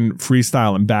do it in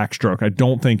freestyle and backstroke. I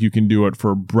don't think you can do it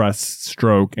for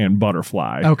breaststroke and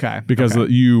butterfly. Okay. Because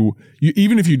you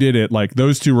even if you did it, like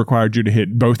those two required you to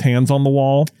hit both hands on the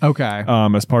wall. Okay.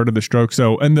 As part of the stroke.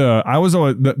 So, and the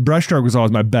breaststroke was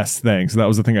always my best thing. So that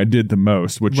was the thing I did the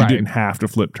most, which you didn't have to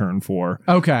flip turn for.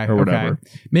 Okay. Or whatever.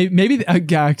 Okay. Maybe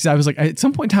because I was like, at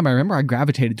some point in time, I remember I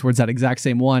gravitated towards that exact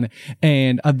same one.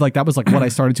 And that was like what I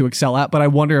started to excel at. But I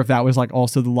wonder if that was like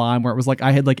also the line where it was like,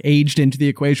 I had like aged into the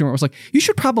equation where it was like, you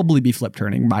should probably be flip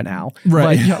turning by now.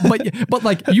 Right. But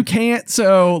like you can't.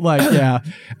 So like, yeah.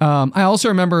 I also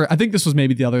remember, I think this was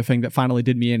maybe the other thing that finally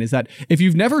did me in is that if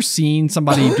you've never seen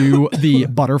somebody do the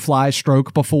butterfly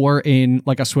stroke before in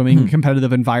like a swimming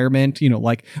competitive environment,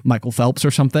 like Michael Phelps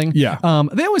or something. Yeah.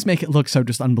 They always make it look so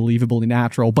just unbelievably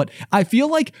natural. But I feel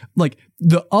like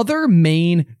the other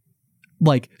main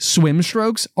like swim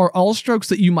strokes are all strokes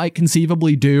that you might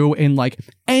conceivably do in like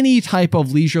any type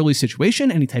of leisurely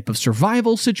situation, any type of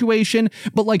survival situation.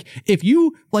 But like if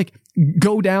you like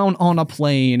go down on a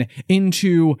plane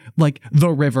into like the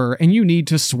river and you need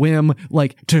to swim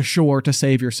like to shore to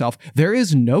save yourself, there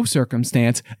is no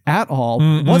circumstance at all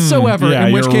whatsoever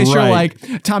in which case you're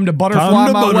like, time to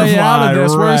butterfly my way out of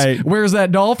this. Where's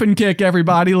that dolphin kick,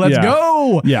 everybody? Let's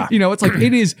go. Yeah. It's like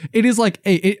it is like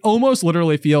it almost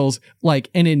literally feels like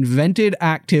an invented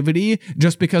activity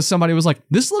just because somebody was like,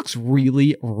 this looks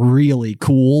really, really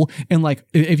cool. And like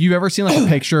if you've ever seen like a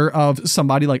picture of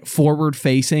somebody like forward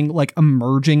facing, like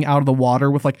emerging out of the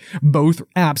water with like both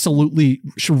absolutely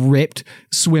ripped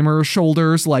swimmer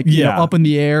shoulders, like you know, up in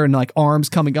the air and like arms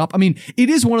coming up. I mean, it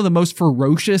is one of the most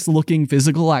ferocious looking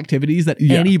physical activities that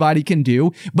anybody can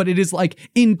do, but it is like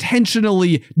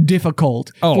intentionally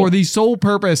difficult for the sole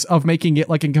purpose of making it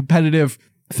like a competitive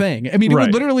thing. I mean, it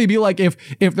would literally be like if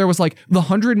there was like the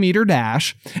 100-meter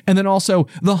dash and then also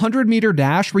the 100-meter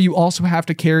dash where you also have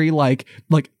to carry like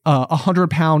a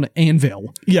 100-pound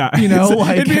anvil. Yeah.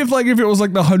 It'd be if it was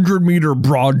like the 100-meter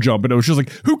broad jump and it was just like,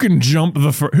 who can jump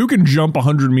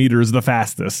 100 meters the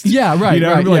fastest? Yeah, right.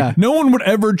 Like, no one would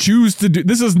ever choose to do,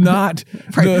 this is not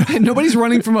nobody's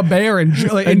running from a bear and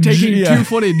taking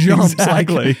 2-footed jumps.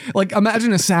 Exactly. Like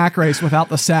imagine a sack race without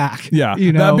the sack. Yeah.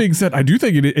 That being said, I do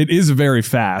think it is very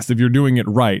fast if you're doing it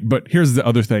right. But here's the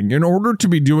other thing. In order to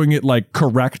be doing it like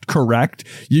correct,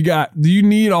 you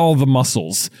need all the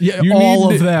muscles. Yeah,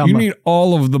 all of them. You need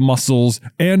all of the muscles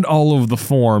and all of the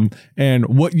form. And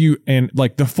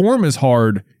like the form is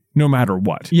hard no matter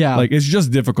what. Yeah. Like it's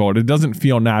just difficult. It doesn't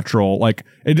feel natural. Like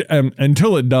it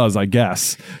until it does, I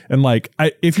guess. And like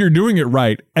if you're doing it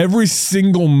right, every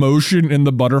single motion in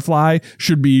the butterfly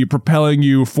should be propelling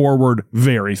you forward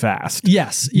very fast.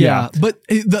 Yes. Yeah. But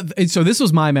so this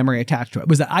was my memory attached to it,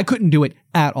 was that I couldn't do it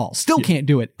at all. Still can't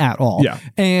do it at all. Yeah.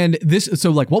 And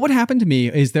so like what would happen to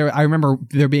me is I remember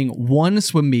there being one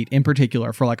swim meet in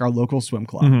particular for like our local swim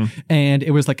club. And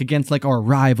it was like against like our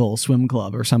rival swim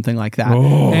club or something like that.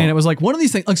 And it was like one of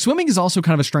these things, like swimming is also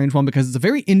kind of a strange one because it's a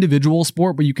very individual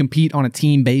sport where you compete on a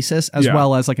team basis as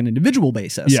well as like an individual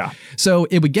basis. Yeah. So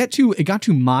it got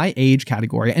to my age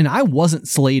category and I wasn't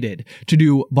slated to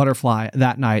do butterfly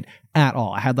that night at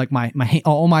all. I had like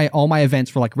all my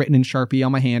events were like written in Sharpie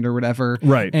on my hand or whatever.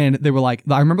 Right. And they were like,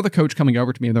 I remember the coach coming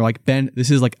over to me and they're like, Ben,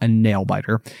 this is like a nail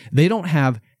biter. They don't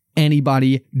have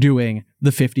anybody doing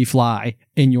the 50 fly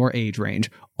in your age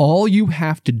range. All you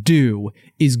have to do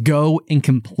is go and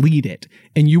complete it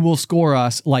and you will score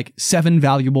us like 7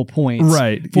 valuable points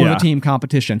for the team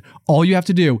competition. All you have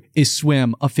to do is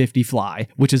swim a 50 fly,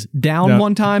 which is down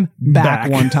one time,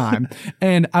 back one time.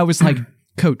 And I was like,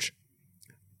 Coach,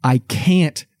 I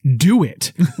can't do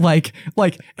it. like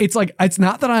it's like, it's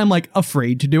not that I'm like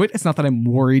afraid to do it. It's not that I'm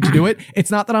worried to do it. It's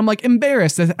not that I'm like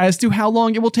embarrassed as to how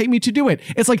long it will take me to do it.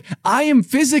 It's like, I am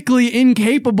physically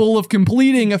incapable of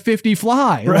completing a 50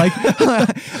 fly. Right.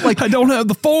 Like I don't have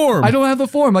the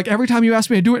form. Like every time you ask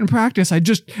me to do it in practice, I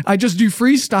just do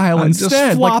freestyle instead.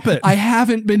 Just flop like, it. I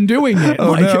haven't been doing it.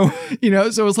 Oh, like, no. You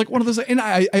know, so it's like one of those, and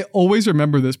I always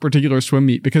remember this particular swim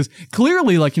meet because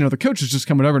clearly, like, you know, the coach is just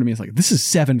coming over to me. It's like, this is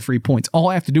 7 free points. All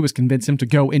I have to do is convince him to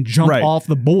go and jump off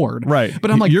the board. Right.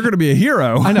 But I'm like, you're going to be a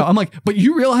hero. I know. I'm like, but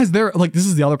you realize this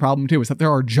is the other problem too, is that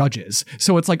there are judges.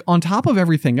 So it's like on top of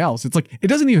everything else, it's like, it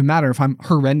doesn't even matter if I'm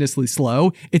horrendously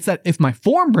slow. It's that if my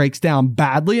form breaks down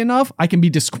badly enough, I can be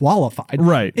disqualified.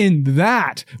 Right. And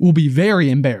that will be very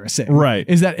embarrassing. Right.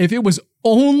 Is that if it was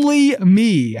only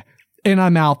me and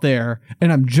I'm out there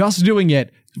and I'm just doing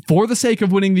it for the sake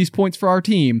of winning these points for our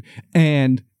team,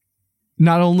 and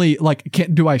not only like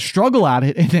do I struggle at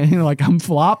it and then like I'm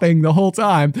flopping the whole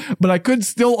time, but I could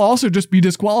still also just be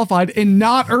disqualified and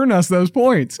not earn us those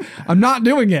points. I'm not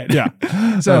doing it. Yeah.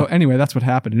 So anyway, that's what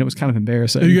happened, and it was kind of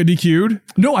embarrassing. You got DQ'd?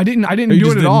 No, I didn't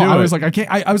do it at all. I was like, I can't.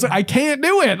 I was like, I can't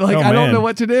do it. Like, I don't know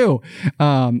what to do.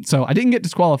 So I didn't get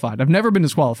disqualified. I've never been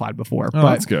disqualified before. Oh,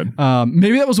 but, that's good.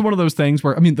 Maybe that was one of those things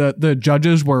where, I mean, the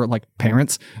judges were like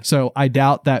parents, so I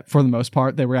doubt that for the most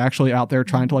part they were actually out there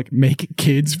trying to like make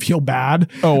kids feel bad.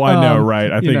 Oh, I know,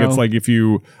 right? I think it's like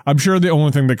I'm sure the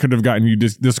only thing that could have gotten you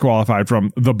disqualified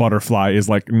from the butterfly is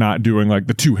like not doing like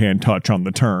the 2-hand touch on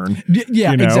the turn.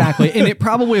 Yeah, exactly. And it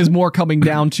probably is more coming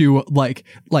down to like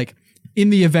in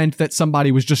the event that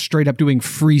somebody was just straight up doing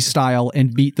freestyle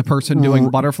and beat the person doing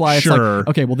butterfly. It's sure. like,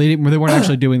 okay, well they weren't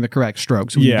actually doing the correct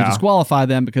stroke, so we need to disqualify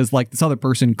them because like this other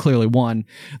person clearly won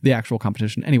the actual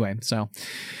competition anyway. So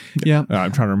yeah,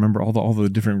 I'm trying to remember all the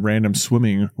different random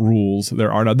swimming rules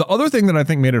there are now. The other thing that I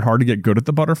think made it hard to get good at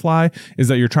the butterfly is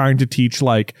that you're trying to teach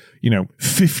like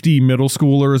 50 middle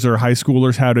schoolers or high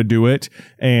schoolers how to do it,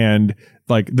 and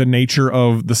like the nature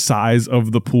of the size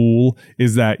of the pool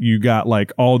is that you got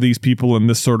like all these people in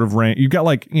this sort of range. You got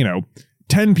like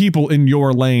 10 people in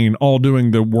your lane all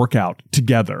doing the workout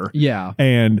together. Yeah.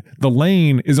 And the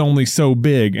lane is only so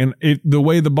big. And the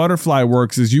way the butterfly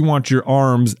works is you want your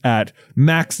arms at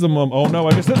maximum. Oh no,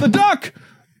 I just hit the duck.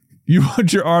 You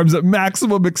want your arms at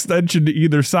maximum extension to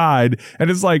either side. And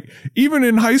it's like, even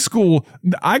in high school,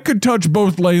 I could touch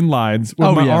both lane lines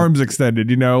with my arms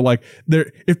extended, like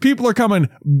if people are coming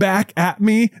back at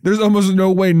me, there's almost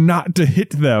no way not to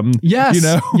hit them. Yes.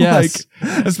 Yes.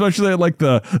 Like, especially at like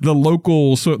the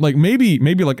local, so like maybe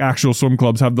like actual swim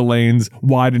clubs have the lanes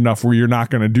wide enough where you're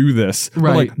not going to do this. Right.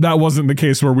 But like that wasn't the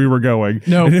case where we were going.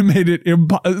 No. And it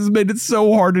made it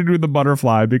so hard to do the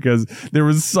butterfly because there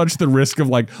was such the risk of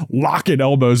like locking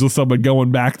elbows with someone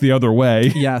going back the other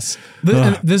way. Yes.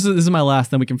 This is my last,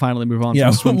 then we can finally move on to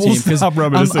the swim we'll team. Stop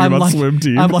reminiscing about swim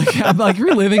team. I'm like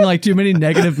reliving like too many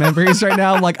negative memories right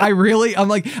now.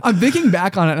 I'm thinking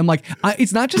back on it. I'm like,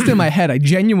 it's not just in my head. I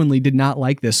genuinely did not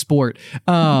like this sport.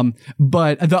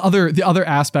 But the other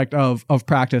aspect of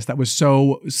practice that was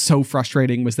so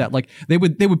frustrating was that like they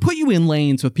would put you in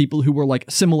lanes with people who were like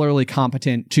similarly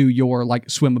competent to your like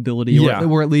swim ability,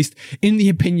 or at least in the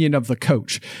opinion of the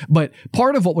coach. But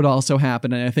part of what would also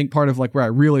happen, and I think part of like where I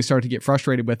really started to get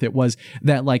frustrated with it, was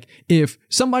that like if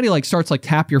somebody like starts like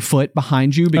tap your foot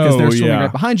behind you because they're swimming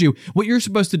right behind you, what you're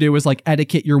supposed to do is like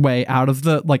etiquette your way out of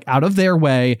their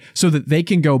way so that they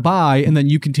can go by and then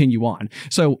you continue on.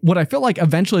 So what I feel like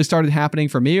eventually started happening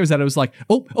for me was that it was like,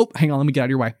 oh, hang on, let me get out of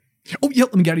your way. Oh, yeah,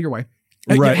 let me get out of your way.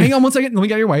 Right. Hang on one second, let me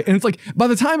get out of your way. And it's like, by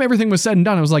the time everything was said and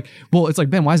done, I was like, well, it's like,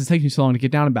 Ben, why is it taking you so long to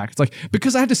get down and back? It's like,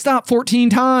 because I had to stop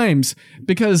 14 times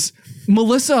because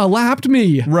Melissa lapped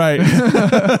me. Right.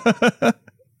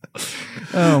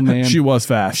 Oh, man. She was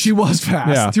fast.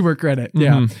 To her credit.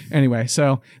 Yeah. Anyway,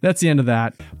 so that's the end of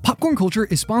that. Popcorn Culture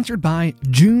is sponsored by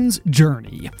June's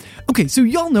Journey. Okay, so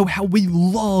y'all know how we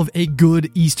love a good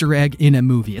Easter egg in a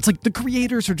movie. It's like the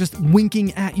creators are just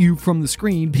winking at you from the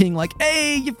screen, being like,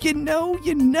 hey, if you know,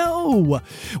 you know.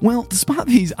 Well, to spot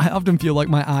these, I often feel like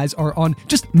my eyes are on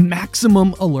just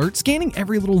maximum alert, scanning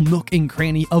every little nook and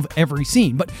cranny of every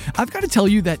scene. But I've got to tell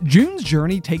you that June's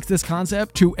Journey takes this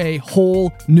concept to a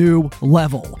whole new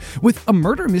level. With a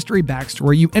murder mystery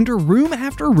backstory, you enter room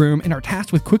after room and are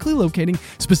tasked with quickly locating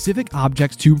specific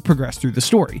objects to progress through the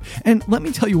story. And let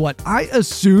me tell you what, I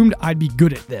assumed I'd be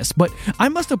good at this, but I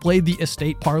must have played the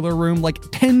estate parlor room like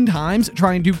 10 times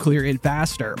trying to clear it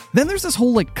faster. Then there's this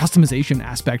whole like customization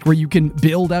aspect where you can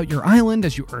build out your island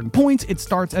as you earn points. It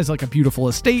starts as like a beautiful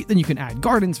estate, then you can add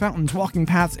gardens, fountains, walking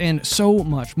paths, and so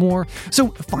much more. So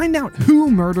find out who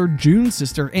murdered June's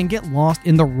sister and get lost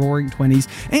in the Roaring 20s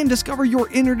and discover your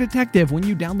inner detective when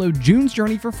you download June's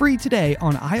Journey for free today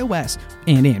on iOS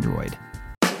and Android.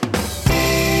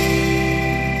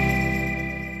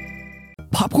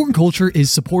 Popcorn Culture is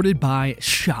supported by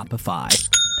Shopify.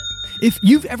 If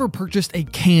you've ever purchased a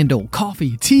candle,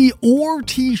 coffee, tea, or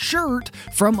t-shirt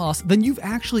from us, then you've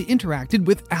actually interacted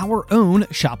with our own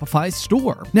Shopify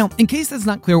store. Now, in case that's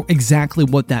not clear exactly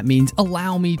what that means,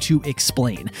 allow me to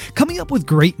explain. Coming up with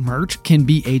great merch can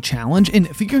be a challenge, and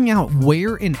figuring out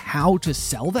where and how to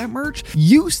sell that merch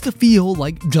used to feel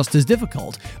like just as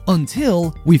difficult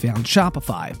until we found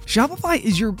Shopify. Shopify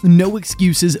is your no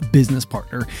excuses business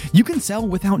partner. You can sell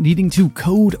without needing to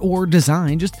code or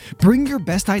design. Just bring your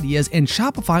best ideas and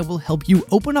Shopify will help you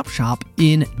open up shop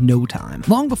in no time.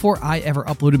 Long before I ever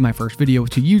uploaded my first video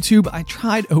to YouTube, I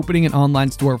tried opening an online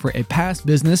store for a past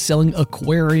business selling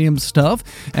aquarium stuff,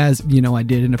 as you know I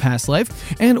did in a past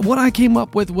life, and what I came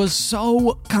up with was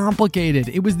so complicated.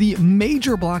 It was the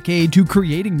major blockade to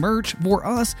creating merch for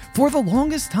us for the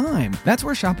longest time. That's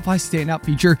where Shopify's standout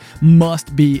feature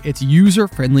must be its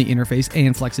user-friendly interface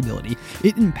and flexibility.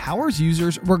 It empowers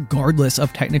users regardless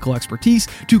of technical expertise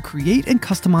to create and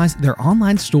customize their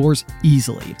online stores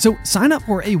easily. So sign up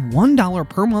for a $1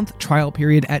 per month trial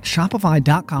period at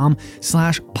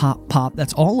shopify.com/poppop.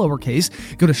 That's all lowercase.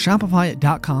 Go to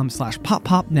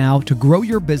shopify.com/poppop now to grow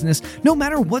your business no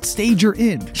matter what stage you're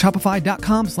in.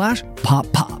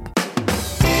 Shopify.com/poppop.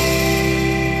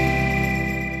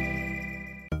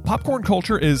 Popcorn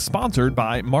Culture is sponsored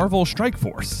by Marvel Strike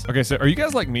Force. Okay, so are you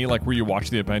guys like me, like where you watch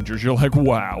the Avengers, you're like,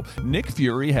 wow, Nick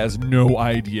Fury has no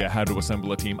idea how to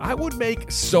assemble a team. I would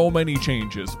make so many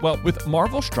changes. Well, with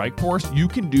Marvel Strike Force, you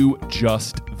can do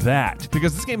just that.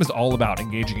 Because this game is all about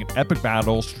engaging in epic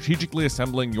battles, strategically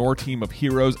assembling your team of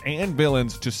heroes and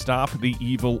villains to stop the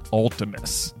evil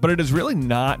Ultimus. But it is really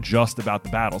not just about the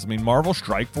battles. I mean, Marvel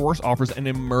Strike Force offers an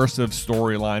immersive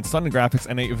storyline, stunning graphics,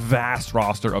 and a vast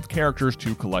roster of characters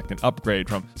to collect and upgrade,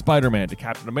 from Spider-Man to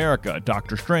Captain America,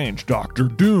 Doctor Strange, Doctor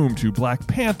Doom to Black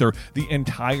Panther. The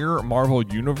entire Marvel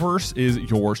universe is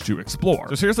yours to explore.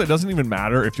 So seriously, it doesn't even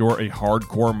matter if you're a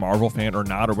hardcore Marvel fan or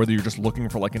not, or whether you're just looking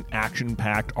for like an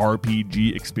action-packed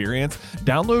RPG experience.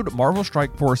 Download Marvel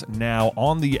Strike Force now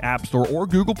on the App Store or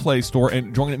Google Play Store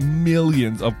and join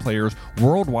millions of players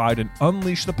worldwide and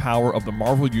unleash the power of the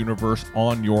Marvel universe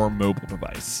on your mobile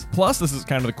device. Plus, this is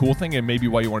kind of the cool thing, and maybe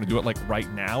why you want to do it like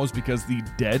right now, is because the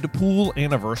Deadpool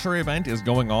anniversary event is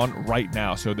going on right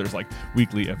now. So there's like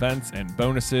weekly events and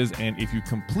bonuses, and if you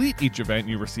complete each event,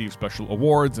 you receive special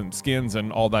awards and skins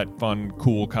and all that fun,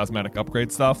 cool cosmetic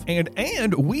upgrade stuff.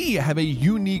 And we have a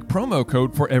unique promo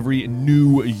code for every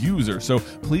new user. So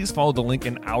please follow the link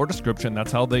in our description.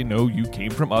 That's how they know you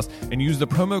came from us, and use the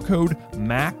promo code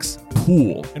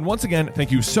MAXPOOL. And once again,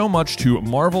 thank you so much to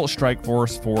Marvel Strike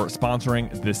Force for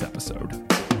sponsoring this episode.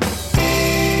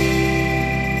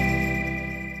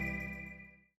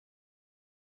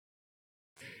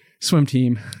 Swim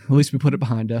team. At least we put it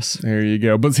behind us. There you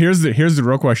go. But here's the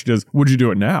real question: is would you do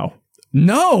it now?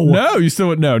 No, you still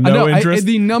would no interest.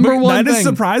 The number one that thing is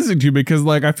surprising to you, because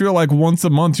like I feel like once a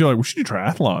month you're like, we should do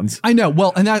triathlons. I know.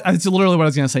 Well, and that's literally what I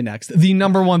was going to say next. The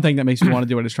number one thing that makes me want to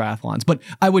do it is triathlons, but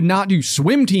I would not do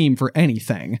swim team for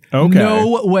anything. Okay.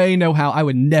 No way, no how. I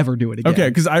would never do it again. Okay,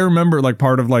 because I remember like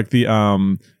part of like the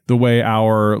way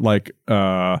our like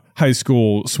high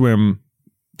school swim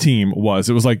team was.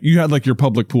 It was like you had like your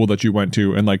public pool that you went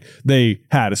to, and like they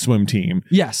had a swim team.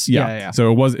 Yes. Yeah.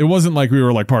 So it wasn't like we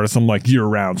were like part of some like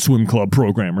year-round swim club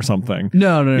program or something.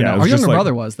 No. Our younger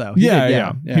brother was though.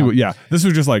 Yeah. This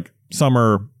was just like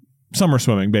summer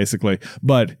swimming basically,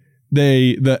 but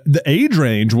the age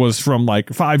range was from like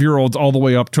 5-year-olds all the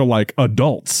way up to like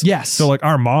adults. Yes. So like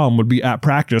our mom would be at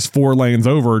practice 4 lanes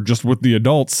over just with the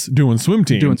adults doing swim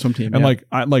team. And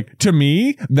like to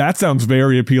me, that sounds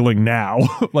very appealing now.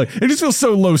 Like it just feels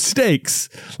so low stakes.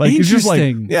 Like it's just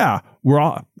like, yeah,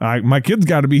 my kids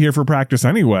got to be here for practice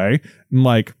anyway. And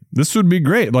like this would be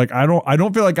great. Like I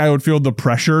don't feel like I would feel the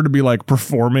pressure to be like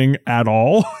performing at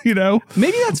all, you know?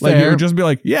 Maybe that's like fair. It would just be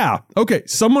like, yeah, okay,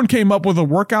 someone came up with a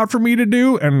workout for me to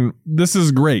do, and this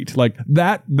is great. Like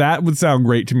that would sound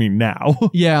great to me now.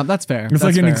 Yeah, that's fair. It's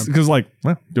that's like because like,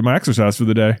 well, did my exercise for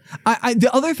the day. The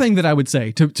other thing that I would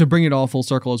say to bring it all full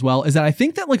circle as well is that I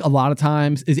think that like a lot of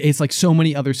times it's like so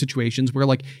many other situations where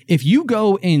like if you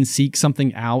go and seek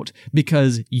something out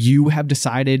because you have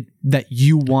decided that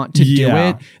you want to do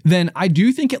it, then I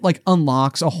do think it like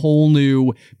unlocks a whole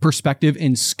new perspective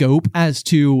and scope as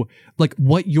to like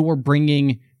what you're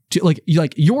bringing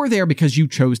you're there because you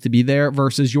chose to be there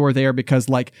versus you're there because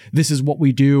like this is what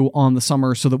we do on the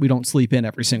summer so that we don't sleep in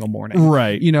every single morning.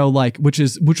 Right. You know, like which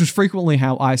was frequently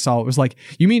how I saw it. It was like,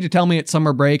 you mean to tell me it's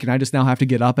summer break and I just now have to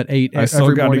get up at 8 I still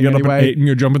every got to morning get anyway? up at 8 and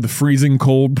you jump in the freezing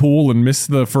cold pool and miss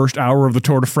the first hour of the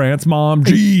Tour de France, Mom.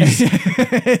 Jeez.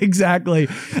 Exactly.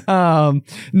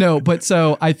 No, but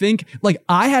so I think like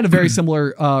I had a very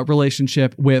similar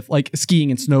relationship with like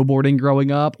skiing and snowboarding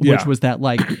growing up, which was that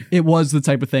like it was the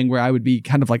type of thing where I would be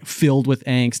kind of like filled with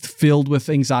angst, filled with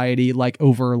anxiety, like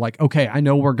over like, okay, I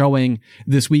know we're going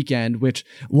this weekend, which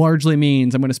largely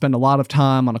means I'm going to spend a lot of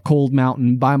time on a cold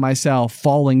mountain by myself,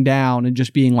 falling down and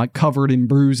just being like covered in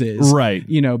bruises. Right.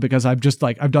 You know, because I've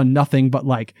done nothing but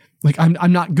like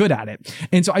I'm not good at it.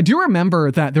 And so I do remember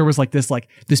that there was like this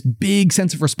big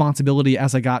sense of responsibility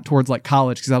as I got towards like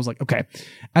college, because I was like, okay,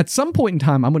 at some point in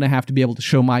time, I'm going to have to be able to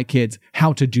show my kids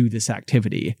how to do this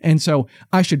activity. And so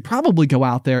I should probably go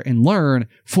out there and learn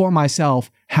for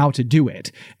myself how to do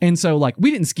it. And so like we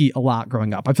didn't ski a lot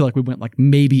growing up. I feel like we went like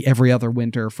maybe every other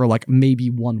winter for like maybe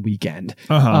one weekend.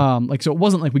 Like, so it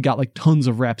wasn't like we got like tons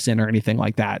of reps in or anything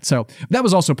like that. So that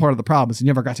was also part of the problem, is you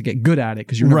never got to get good at it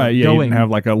because you're never you going. didn't have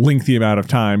like a lengthy amount of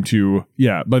time to,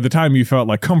 by the time you felt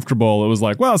like comfortable, it was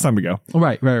like, well, it's time to go.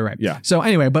 Right. Yeah. So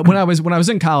anyway, but when I was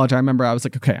in college, I remember I was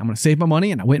like, okay, I'm going to save my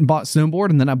money, and I went and bought a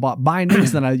snowboard, and then I bought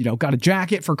bindings, then I, got a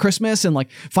jacket for Christmas, and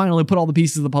like finally put all the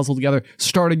pieces of the puzzle together,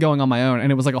 started going on my own, and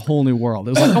it was like a whole new world.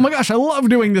 It was like, oh my gosh, I love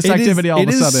doing this activity all of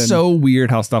a sudden. It is so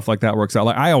weird how stuff like that works out.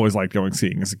 Like I always liked going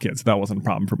skiing as a kid, so that wasn't a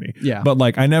problem for me. Yeah. But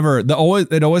like it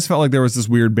always felt like there was this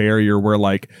weird barrier where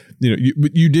like,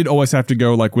 you did always have to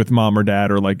go like with mom or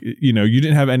dad, or like, you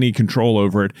didn't have any control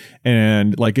over it.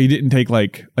 And like, you didn't take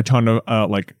like a ton of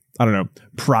like, I don't know,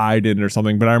 pride in it or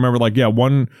something. But I remember like,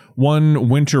 one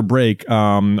winter break,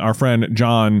 our friend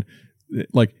John,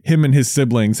 like him and his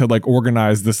siblings had like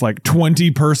organized this like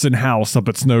 20-person house up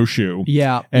at Snowshoe.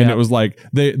 Yeah. And it was like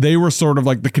they were sort of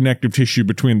like the connective tissue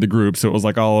between the groups. So it was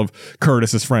like all of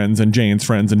Curtis's friends and Jane's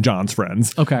friends and John's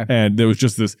friends. Okay. And there was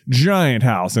just this giant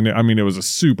house. And it was a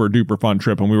super duper fun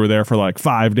trip. And we were there for like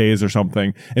 5 days or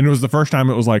something. And it was the first time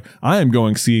it was like, I am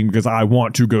going skiing because I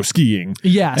want to go skiing.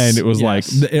 Yes. And it was like,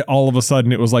 all of a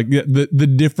sudden it was like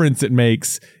the difference it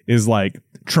makes is like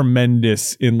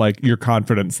tremendous in like your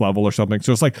confidence level or something.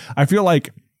 So it's like, I feel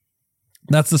like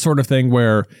that's the sort of thing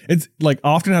where it's like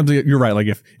oftentimes you're right. Like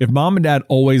if mom and dad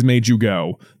always made you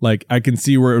go, like I can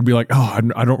see where it would be like, oh,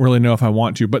 I don't really know if I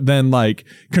want to. But then like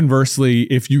conversely,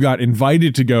 if you got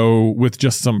invited to go with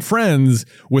just some friends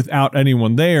without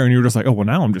anyone there, and you're just like, oh, well,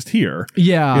 now I'm just here.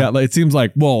 Yeah. Like, it seems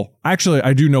like, well, actually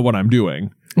I do know what I'm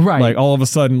doing. Right. Like all of a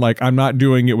sudden, like I'm not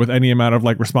doing it with any amount of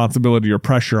like responsibility or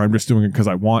pressure. I'm just doing it because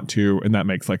I want to. And that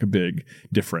makes like a big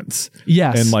difference.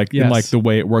 Yes. And like, in like the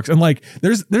way it works. And like,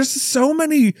 there's so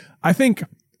many, I think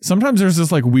sometimes there's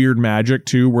this like weird magic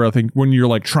too, where I think when you're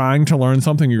like trying to learn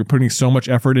something, you're putting so much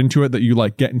effort into it that you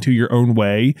like get into your own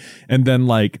way. And then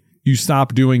like, you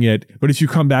stop doing it, but if you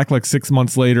come back like 6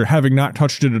 months later, having not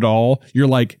touched it at all, you're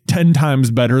like 10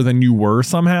 times better than you were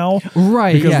somehow.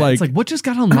 Right. Because like, it's like, what just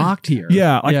got unlocked here?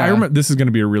 I remember, this is going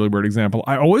to be a really weird example.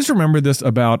 I always remember this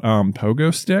about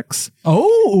pogo sticks.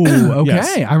 Oh, okay.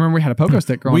 Yes. I remember we had a pogo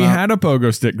stick growing up. We had a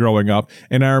pogo stick growing up,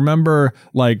 and I remember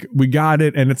like we got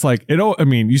it, and it's like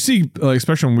you see, like,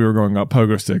 especially when we were growing up,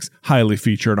 pogo sticks highly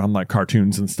featured on like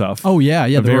cartoons and stuff. Oh yeah,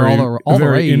 they were all the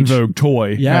very rage. in vogue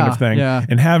toy kind of thing. Yeah.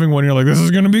 And having one, you're like, this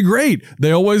is going to be great.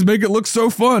 They always make it look so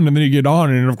fun, and then you get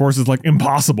on, and of course it's like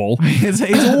impossible. It's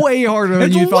way harder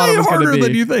than you thought it was going to be. It's way harder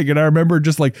than you think. And I remember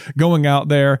just like going out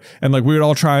there, and like we would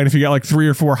all try, and if you got like 3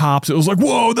 or 4 hops, it was like,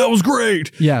 whoa, that was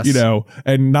great. Yes.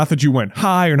 And not that you went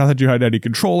high or not that you had any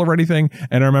control or anything.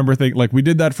 And I remember thinking like we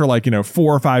did that for like 4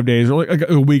 or 5 days or like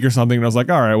a week or something, and I was like,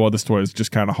 all right, well, this toy is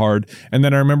just kind of hard. And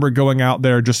then I remember going out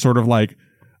there just sort of like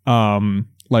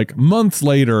months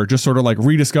later, just sort of like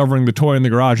rediscovering the toy in the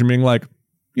garage and being like,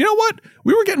 you know what?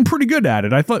 We were getting pretty good at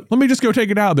it. I thought, let me just go take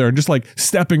it out there, and just like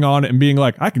stepping on it and being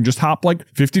like, I can just hop like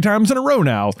 50 times in a row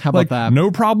now. How about like, that?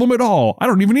 No problem at all. I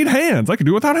don't even need hands. I can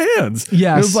do it without hands.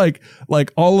 Yes. It was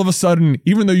like all of a sudden,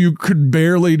 even though you could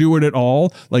barely do it at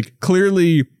all, like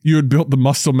clearly you had built the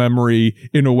muscle memory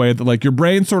in a way that like your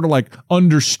brain sort of like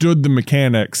understood the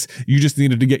mechanics. You just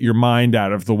needed to get your mind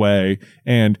out of the way.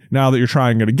 And now that you're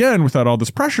trying it again without all this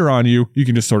pressure on you, you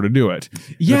can just sort of do it.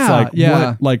 Yeah.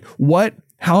 It's like, what?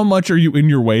 How much are you in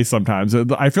your way sometimes?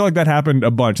 I feel like that happened a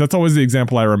bunch. That's always the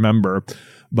example I remember.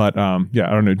 But I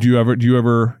don't know. Do you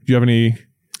have any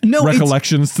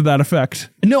recollections to that effect?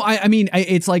 No, I mean,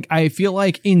 it's like, I feel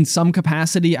like in some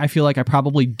capacity, I feel like I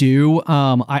probably do.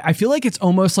 I feel like it's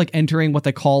almost like entering what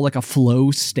they call like a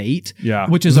flow state. Yeah.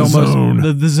 Which is The almost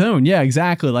zone. the zone. Yeah,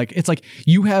 exactly. Like, it's like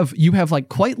you have like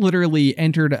quite literally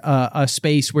entered a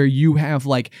space where you have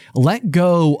like let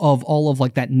go of all of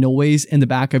like that noise in the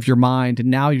back of your mind. And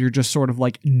now you're just sort of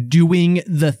like doing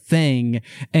the thing.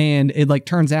 And it like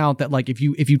turns out that like if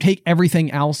you take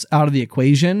everything else out of the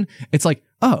equation, it's like,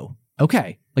 oh,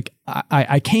 okay. Like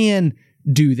I can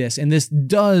do this and this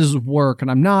does work, and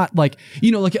I'm not like,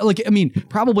 I mean,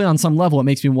 probably on some level it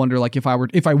makes me wonder, like, if I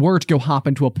were to go hop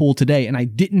into a pool today and I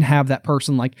didn't have that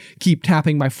person like keep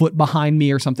tapping my foot behind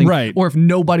me or something, right? Or if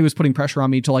nobody was putting pressure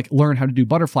on me to like learn how to do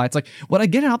butterfly, it's like, would I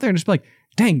get out there and just be like,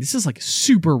 dang, this is like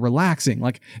super relaxing.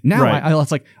 Like now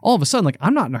it's like all of a sudden, like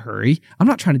I'm not in a hurry. I'm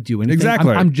not trying to do anything.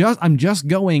 Exactly. I'm just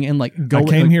going and like I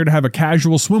came here to have a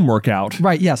casual swim workout.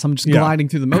 Right. Yes. I'm just gliding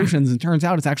through the motions, and turns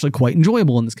out it's actually quite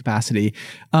enjoyable in this capacity.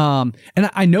 And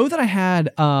I know that I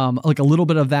had like a little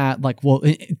bit of that, like, well,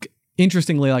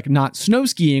 interestingly, like not snow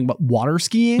skiing, but water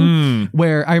skiing,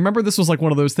 where I remember this was like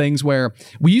one of those things where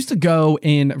we used to go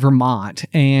in Vermont,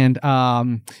 and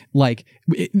like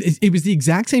it was the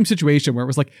exact same situation where it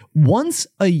was like once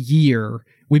a year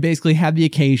we basically had the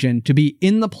occasion to be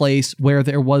in the place where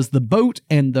there was the boat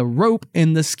and the rope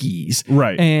and the skis.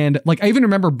 Right. And like, I even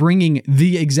remember bringing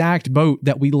the exact boat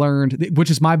that we learned, which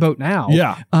is my boat now.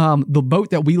 Yeah. The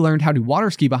boat that we learned how to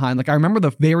water ski behind. Like, I remember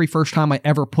the very first time I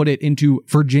ever put it into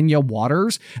Virginia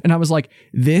waters, and I was like,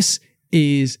 this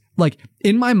is like,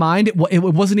 in my mind, it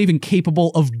wasn't even capable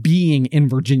of being in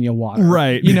Virginia water.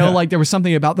 Right. Like there was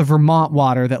something about the Vermont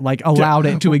water that like allowed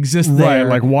it to exist there. Right.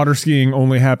 Like water skiing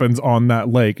only happens on that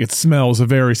lake. It smells a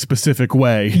very specific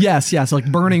way. Yes.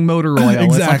 Like burning motor oil.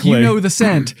 Exactly. It's like, the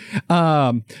scent.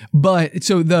 But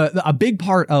so a big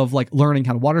part of like learning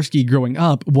how to water ski growing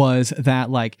up was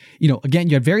that, like, again,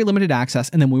 you had very limited access.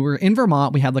 And then we were in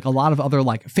Vermont, we had like a lot of other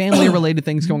like family related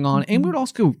things going on. And we would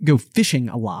also go fishing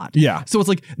a lot. Yeah. So it's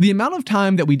like the amount of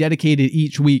time that we dedicated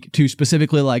each week to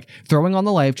specifically like throwing on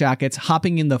the life jackets,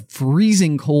 hopping in the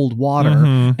freezing cold water,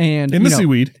 and in the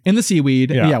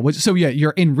seaweed. Yeah.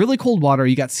 You're in really cold water.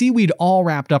 You got seaweed all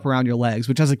wrapped up around your legs,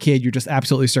 which as a kid, you're just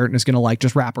absolutely certain it's going to like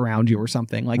just wrap around you or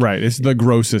something. Like, right. It's the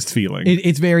grossest feeling.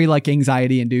 It's very like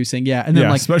anxiety inducing. Yeah. And then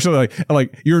like, especially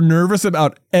like you're nervous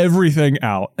about everything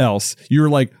else. You're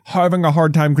like having a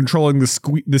hard time controlling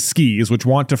the skis, which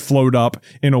want to float up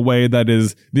in a way that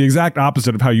is the exact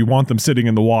opposite of how you want them sitting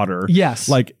in the water. Yes.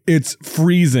 Like, it's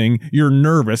freezing. You're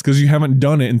nervous because you haven't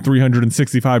done it in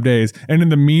 365 days. And in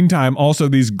the meantime, also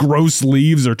these gross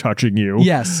leaves are touching you.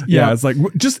 Yes. Yeah. It's like,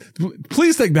 just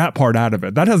please take that part out of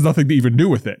it. That has nothing to even do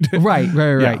with it. Right.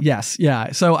 Yeah. Yes.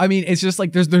 Yeah. So, I mean, it's just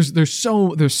like, there's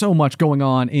so much going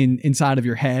on inside of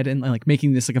your head, and like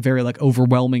making this like a very like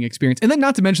overwhelming experience. And then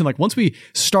not to mention, like, once we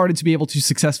started to be able to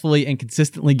successfully and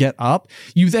consistently get up,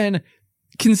 you then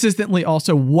consistently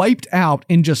also wiped out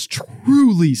in just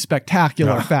truly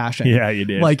spectacular fashion. Yeah, you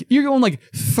did. Like, you're going like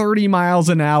 30 miles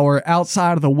an hour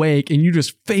outside of the wake and you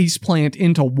just face plant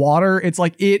into water. It's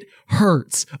like, it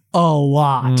hurts a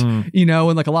lot,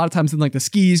 and like a lot of times then like the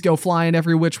skis go flying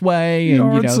every which way,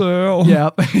 and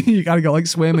yep, you got to go like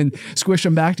swim and squish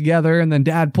them back together, and then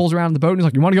Dad pulls around the boat and he's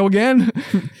like, you want to go again?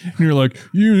 And you're like,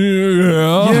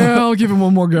 yeah, I'll give him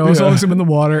one more go. So I'll swim in the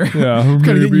water. Yeah, kind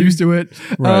of getting used to it.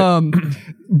 Right.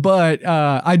 But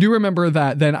I do remember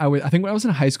that then I think when I was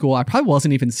in high school, I probably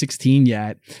wasn't even 16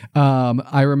 yet.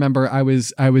 I remember I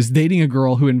was dating a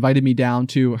girl who invited me down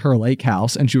to her lake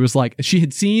house, and she was like, she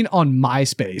had seen on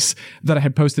MySpace that I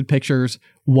had posted pictures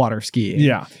water skiing.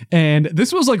 Yeah. And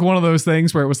this was like one of those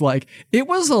things where it was like, it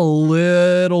was a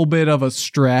little bit of a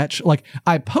stretch. Like,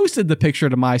 I posted the picture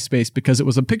to MySpace because it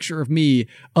was a picture of me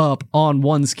up on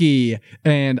one ski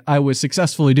and I was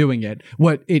successfully doing it.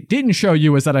 What it didn't show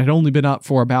you is that I had only been up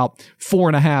for about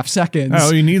 4.5 seconds.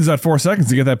 Oh, he needs that 4 seconds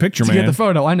to get that picture, man. To get the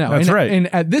photo, I know. That's right.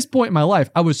 And at this point in my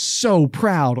life, I was so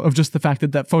proud of just the fact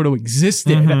that photo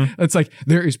existed. It's like,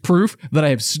 there is proof that I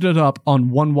have stood up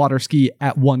on one water ski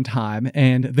at one time,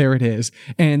 and there it is.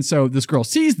 And so this girl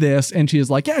sees this and she is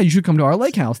like, yeah, you should come to our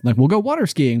lake house. And like, we'll go water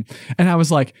skiing. And I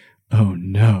was like, oh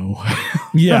no.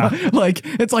 Yeah. Like,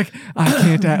 it's like, I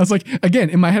can't. I was like, again,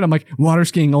 in my head, I'm like, water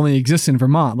skiing only exists in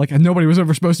Vermont. Like, nobody was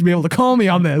ever supposed to be able to call me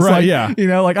on this. Right. Like,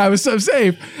 Yeah. Like, I was so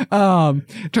safe.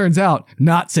 Turns out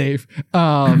not safe.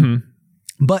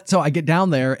 But so I get down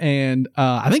there, and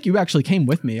I think you actually came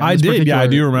with me. I did. Yeah, I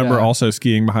do remember also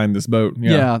skiing behind this boat.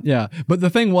 Yeah. But the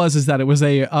thing was that it was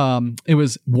it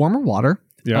was warmer water.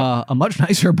 a much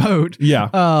nicer boat. Yeah.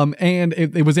 And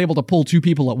it was able to pull 2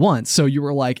 people at once. So you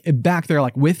were like back there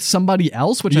like with somebody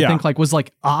else, which I think like was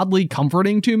like oddly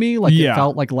comforting to me. Like it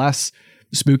felt like less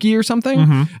spooky or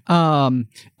something.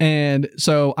 And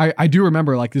so I do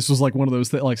remember like this was like one of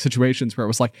those like situations where it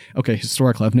was like, okay,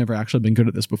 historically I've never actually been good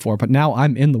at this before, but now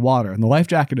I'm in the water and the life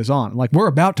jacket is on. Like we're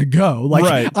about to go.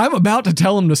 Like I'm about to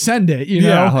tell him to send it, you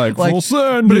know? Like full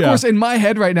send. But of course in my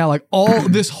head right now, like all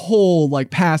this whole like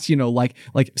past, you know, like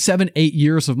 7-8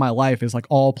 years of my life is like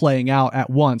all playing out at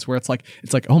once where it's like,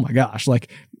 oh my gosh,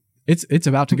 like it's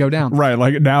about to go down. Right.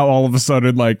 Like now all of a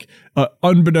sudden, like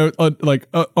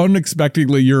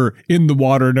unexpectedly you're in the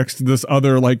water next to this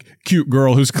other like cute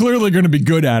girl who's clearly going to be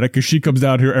good at it because she comes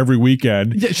down here every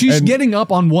weekend. Yeah, she's getting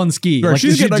up on one ski. Right, like,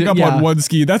 she's getting up on one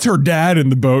ski. That's her dad in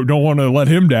the boat. Don't want to let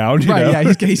him down. You know?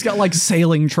 Yeah. He's got like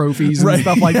sailing trophies and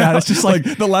stuff like that. It's just like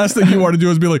the last thing you want to do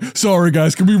is be like, sorry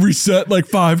guys, can we reset like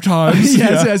 5 times?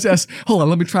 Yes. Hold on,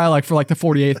 let me try like for like the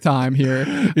 48th time here.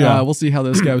 We'll see how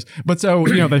this goes. But so,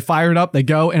 you know, they fire it up, they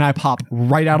go, and I pop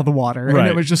right out of the water. And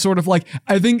it was just sort of like,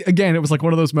 I think again, it was like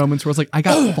one of those moments where it's like I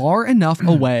got far enough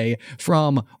away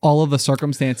from all of the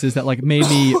circumstances that like made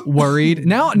me worried.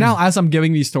 Now as I'm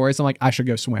giving these stories, I'm like, I should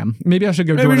go swim. Maybe I should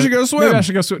go join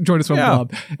a swim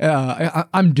club.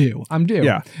 I'm due.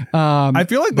 Yeah. I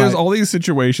feel like there's all these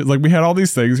situations, like we had all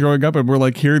these things growing up and we're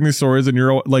like hearing these stories and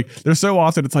you're like, there's so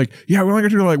often it's like, yeah, we only get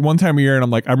to do it like one time a year. And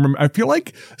I'm like, I feel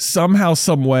like somehow,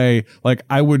 some way, like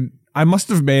I must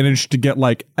have managed to get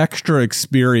like extra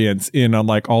experience in on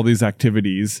like all these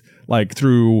activities, like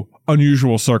through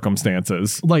unusual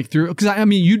circumstances. Like through, because I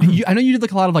mean, you I know you did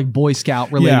like a lot of like Boy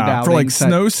Scout related outings. For like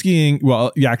snow skiing.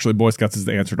 Well, yeah, actually Boy Scouts is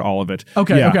the answer to all of it.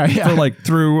 Okay. For like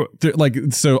through like,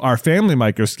 so our family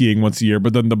might go skiing once a year,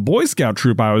 but then the Boy Scout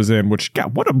troop I was in, which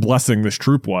God, what a blessing this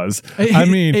troop was. I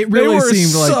mean, it really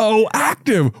seemed like so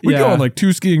active. We'd go on like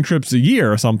 2 skiing trips a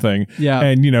year or something. Yeah.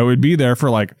 And you know, it'd be there for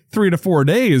like 3 to 4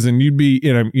 days and you'd be,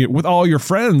 you know, with all your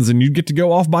friends and you'd get to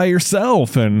go off by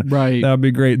yourself and that would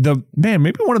be great.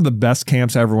 Maybe one of the best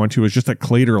camps I ever went to was just at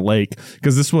Claytor Lake,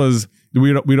 because this was,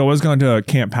 we'd always gone to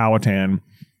Camp Powhatan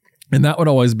and that would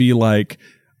always be like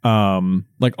all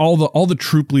the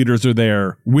troop leaders are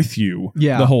there with you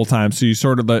the whole time. So you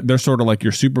they're sort of like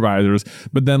your supervisors.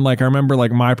 But then like I remember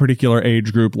like my particular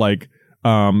age group, like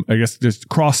I guess just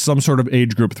crossed some sort of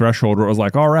age group threshold where it was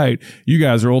like, all right, you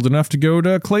guys are old enough to go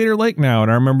to Claytor Lake now. And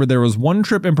I remember there was one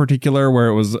trip in particular where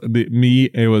it was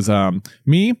me,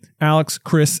 Alex,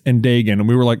 Chris, and Dagan. And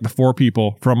we were like the 4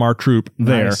 people from our troop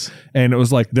there. Nice. And it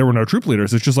was like, there were no troop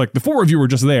leaders. It's just like the 4 of you were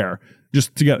just there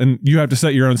just to get, and you have to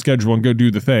set your own schedule and go do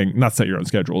the thing. Not set your own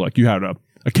schedule. Like you had a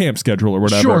camp schedule or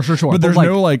whatever. Sure. But there's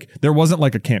there wasn't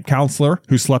like a camp counselor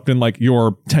who slept in like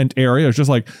your tent area. It's just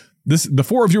like, the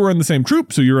 4 of you were in the same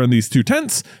troop, so you're in these 2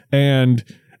 tents, and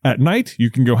at night you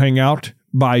can go hang out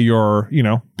by your, you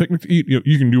know, picnic.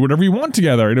 You can do whatever you want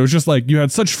together, and it was just like you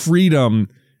had such freedom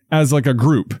as like a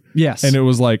group. Yes, and it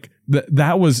was like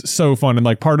that was so fun, and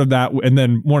like part of that, and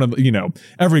then one of the, you know,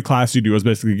 every class you do is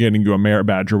basically getting you a merit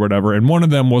badge or whatever, and one of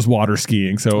them was water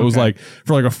skiing. So it was like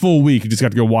for like a full week you just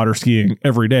got to go water skiing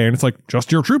every day, and it's like just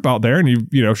your troop out there, and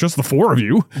you know it's just the 4 of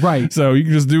you, right? So you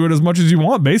can just do it as much as you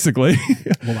want, basically.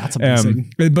 Well, that's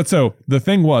amazing. But so the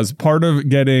thing was, part of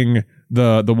getting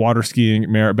the water skiing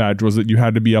merit badge was that you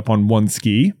had to be up on 1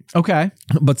 ski. Okay.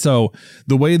 But so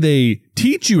the way they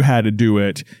teach you how to do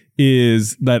it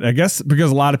is that, I guess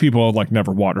because a lot of people have like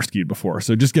never water skied before,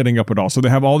 so just getting up at all. So they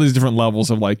have all these different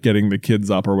levels of like getting the kids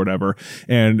up or whatever.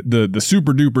 And the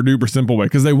super duper simple way,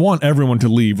 because they want everyone to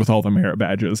leave with all the merit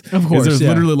badges. Of course, there's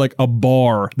literally like a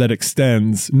bar that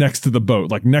extends next to the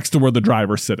boat, like next to where the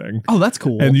driver's sitting. Oh, that's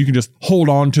cool. And you can just hold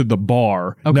on to the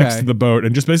bar next to the boat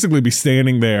and just basically be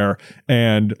standing there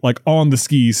and like on the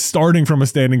skis, starting from a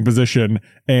standing position,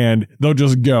 and they'll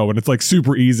just go. And it's like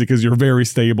super easy because you're very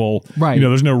stable. Right. You know,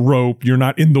 there's no rope, you're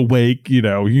not in the wake, you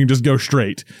know, you can just go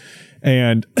straight.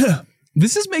 And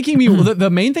this is making me the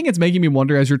main thing it's making me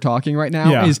wonder as you're talking right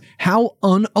now is how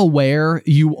unaware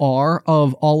you are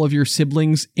of all of your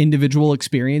siblings' individual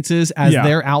experiences as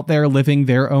they're out there living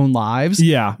their own lives.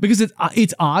 Yeah. Because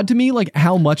it's odd to me like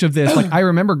how much of this, like I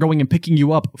remember going and picking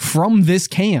you up from this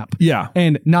camp. Yeah.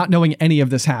 And not knowing any of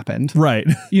this happened. Right.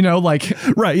 You know, like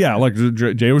right, yeah, like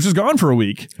Jay was just gone for a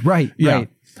week. Right.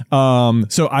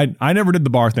 So I never did the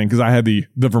bar thing because I had the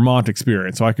Vermont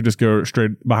experience, so I could just go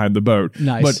straight behind the boat.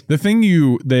 Nice. But the thing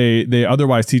they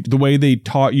otherwise teach, the way they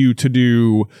taught you to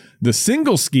do the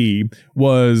single ski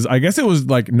was, I guess it was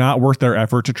like not worth their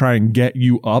effort to try and get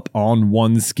you up on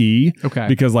one ski. Okay.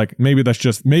 Because like maybe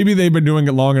they've been doing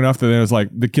it long enough that it was like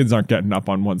the kids aren't getting up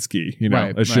on one ski. You know,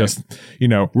 Right, it's right. just, you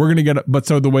know, we're gonna get up. But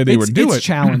so the way they would do it's it,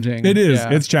 challenging. it is.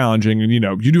 Yeah. It's challenging, and you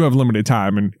know, you do have limited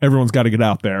time, and everyone's got to get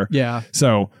out there. Yeah.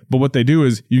 So, but what they do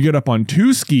is you get up on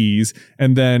two skis,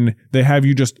 and then they have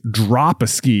you just drop a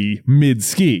ski mid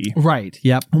ski. Right.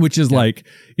 Yep. Which is like,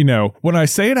 you know, when I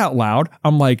say it out loud,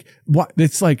 I'm like, what?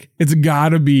 It's like, it's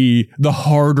gotta be the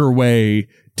harder way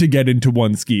to get into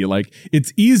one ski. Like,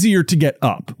 it's easier to get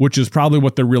up, which is probably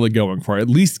what they're really going for. At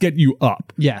least get you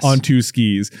up Yes. on two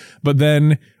skis. But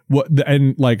then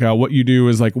what you do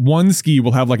is like one ski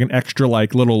will have like an extra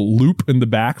like little loop in the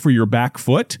back for your back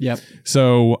foot. Yep.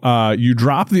 So you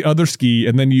drop the other ski,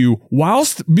 and then you,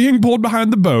 whilst being pulled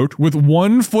behind the boat with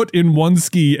one foot in one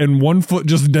ski and one foot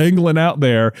just dangling out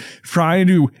there, trying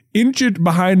to inch it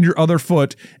behind your other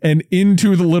foot and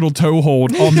into the little toe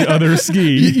hold on the other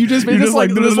ski. You just made this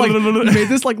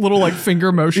little like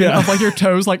finger motion of like your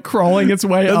toes like crawling its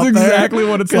way up. That's exactly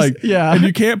what it's like. Yeah. And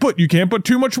you can't put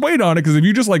too much weight on it, because if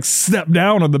you just like step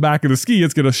down on the back of the ski,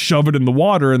 it's going to shove it in the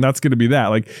water, and that's going to be that.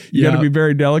 Like, you got to be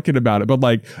very delicate about it. But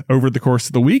like over the course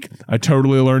of the week, I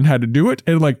totally learned how to do it.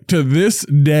 And like to this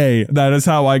day, that is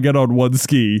how I get on one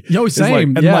ski. Yo,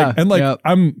 same. Like,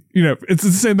 I'm, you know, it's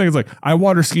the same thing. It's like I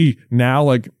water ski now.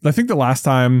 Like, I think the last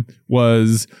time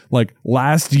was like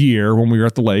last year when we were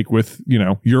at the lake with, you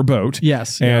know, your boat.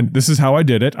 Yes. And this is how I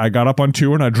did it. I got up on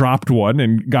two and I dropped one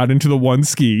and got into the one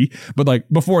ski. But like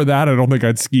before that, I don't think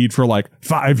I'd skied for like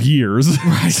 5 years.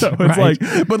 Right. So it's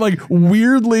like, but like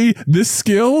weirdly, this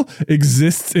skill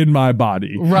exists in my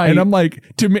body. Right. And I'm like,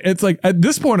 to me, it's like at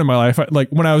this point in my life, like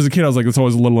when I was a kid, I was like, it's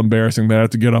always a little embarrassing that I have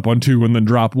to get up on two and then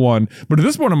drop one. But at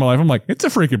this point in my life, I'm like, it's a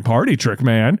freaking party trick,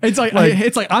 man. It's like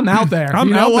I'm out there.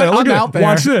 I'm out there. I'm out there.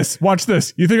 Watch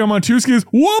this. You think I'm on two skis?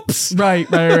 Whoops. Right.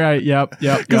 Yep.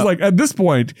 Because like at this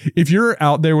point, if you're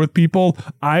out there with people,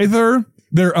 either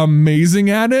they're amazing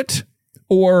at it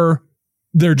or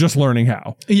they're just learning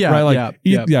how. Yeah. Right.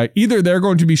 Like, either they're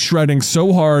going to be shredding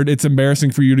so hard it's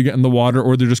embarrassing for you to get in the water,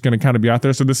 or they're just going to kind of be out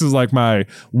there. So this is like my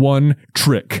one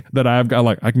trick that I've got.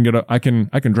 Like, I can get I can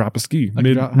drop a ski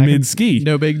mid ski.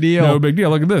 No big deal. No big deal.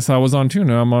 Look at this. I was on two.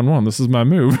 Now I'm on one. This is my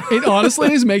move. It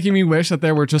honestly is making me wish that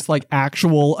there were just like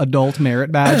actual adult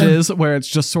merit badges where it's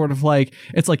just sort of like,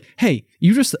 it's like, hey,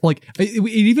 you just like, it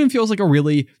even feels like a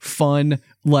really fun,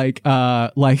 like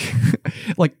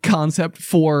concept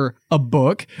for a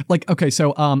book. Like, okay,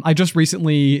 so I just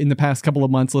recently in the past couple of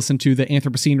months listened to the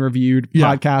Anthropocene Reviewed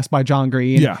podcast by John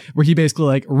Green, where he basically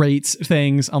like rates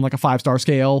things on like a 5-star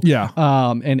scale. Yeah.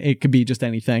 And it could be just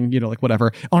anything, you know, like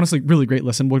whatever. Honestly, really great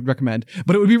listen, would recommend.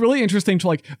 But it would be really interesting to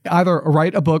like either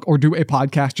write a book or do a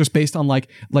podcast just based on like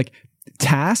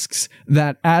tasks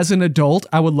that as an adult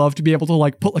I would love to be able to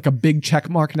like put like a big check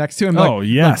mark next to him. Oh,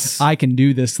 yes. Like, I can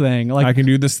do this thing. Like, I can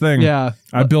do this thing. Yeah.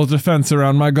 I built a fence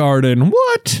around my garden.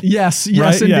 What? Yes,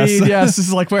 Right? indeed. Yes. Yes. This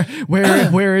is like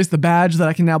where is the badge that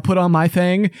I can now put on my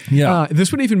thing? Yeah.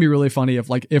 This would even be really funny if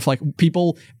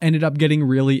people ended up getting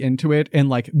really into it and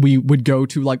like we would go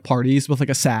to like parties with like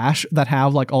a sash that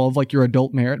have like all of like your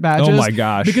adult merit badges. Oh my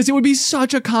gosh. Because it would be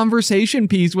such a conversation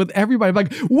piece with everybody.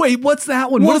 Like, wait, what's that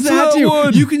one? What's what does that that do?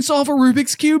 one? You can solve a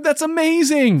Rubik's Cube? That's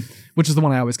amazing. Which is the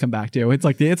one I always come back to. It's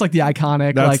like the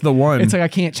iconic. That's like, the one. It's like I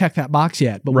can't check that box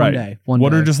yet, but Right. one day.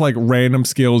 What are just like random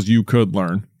skills you could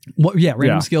learn?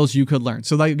 Random skills you could learn.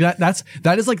 So like that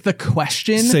is like the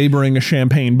question. Sabering a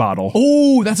champagne bottle.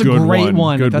 Oh, that's a Good great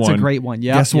one. Good That's one. a great one.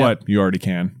 Yeah. Guess what? You already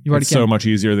can. already It's so can. much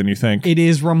easier than you think. It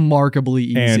is remarkably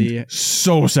easy. And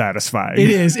so satisfying. It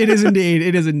is. It is indeed.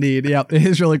 It is indeed. Yeah, it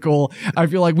is really cool. I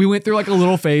feel like we went through like a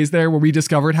little phase there where we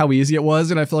discovered how easy it was,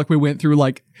 and I feel like we went through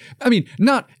like, I mean,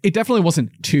 it definitely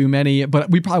wasn't too many, but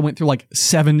we probably went through like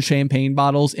 7 champagne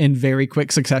bottles in very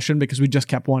quick succession because we just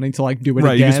kept wanting to like do it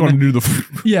Right. again. You just want to do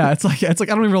the. Yeah, it's like I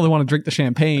don't even really want to drink the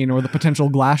champagne or the potential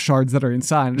glass shards that are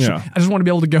inside. I just want to be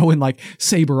able to go and like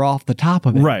saber off the top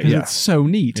of it. Right, 'cause yeah. It's so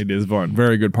neat. It is fun.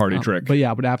 Very good party trick. But yeah,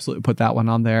 I would absolutely put that one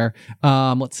on there.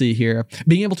 Let's see here.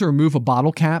 Being able to remove a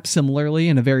bottle cap similarly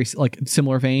in a very like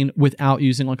similar vein without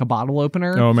using like a bottle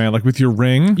opener. Oh man, like with your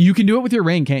ring. You can do it with your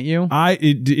ring, can't you?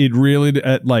 It really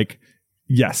like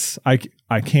yes, I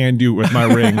can do it with my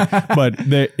ring, but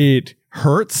it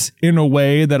hurts in a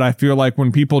way that I feel like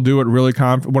when people do it really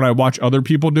when I watch other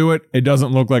people do it, it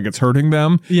doesn't look like it's hurting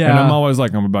them. Yeah. And I'm always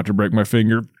like, I'm about to break my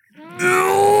finger.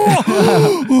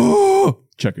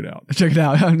 check it out. Check it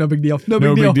out. No big deal. No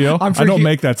big deal. I don't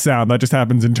make that sound. That just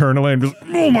happens internally. I'm just,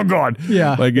 oh my God.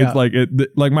 Yeah. Like it's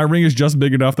like my ring is just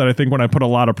big enough that I think when I put a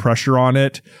lot of pressure on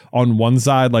it on one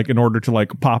side, like in order to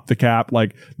like pop the cap,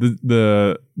 like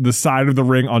the side of the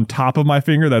ring on top of my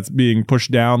finger that's being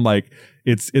pushed down, like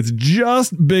it's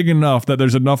just big enough that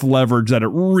there's enough leverage that it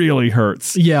really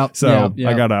hurts. Yeah. So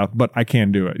but I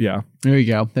can do it. Yeah. There you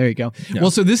go. Yeah. Well,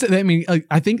 so this, I mean,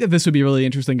 I think that this would be really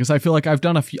interesting because I feel like I've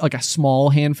done a few, like a small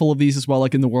handful of these as well,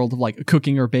 like in the world of like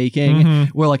cooking or baking,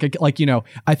 where like, you know,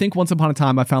 I think once upon a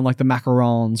time I found like the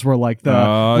macarons were like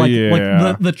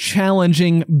the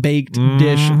challenging baked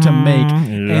dish to make.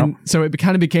 And so it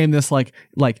kind of became this like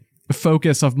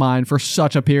focus of mine for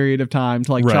such a period of time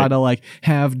to like try to like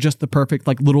have just the perfect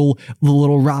like little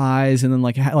rise, and then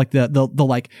like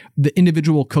the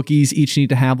individual cookies each need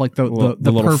to have like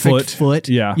the perfect foot.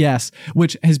 Yeah. Yes.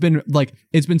 Which has been like,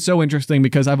 it's been so interesting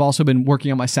because I've also been working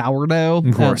on my sourdough,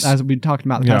 of course, as we've been talking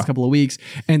about the past couple of weeks.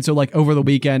 And so like over the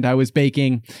weekend I was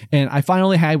baking and I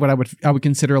finally had what I would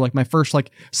consider like my first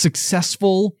like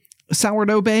successful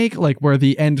sourdough bake, like where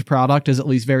the end product is at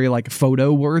least very like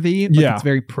photo worthy. Like it's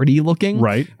very pretty looking.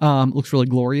 Right. Looks really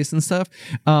glorious and stuff.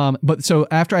 But so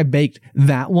after I baked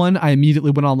that one, I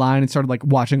immediately went online and started like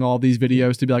watching all these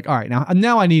videos to be like, all right,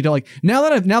 now I need to like, now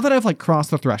that I've like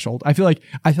crossed the threshold, I feel like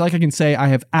I can say I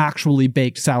have actually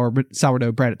baked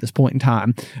sourdough bread at this point in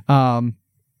time.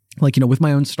 Like, you know, with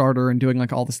my own starter and doing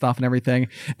like all the stuff and everything.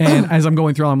 And as I'm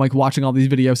going through, I'm like watching all these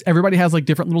videos. Everybody has like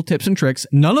different little tips and tricks,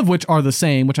 none of which are the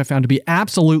same, which I found to be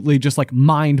absolutely just like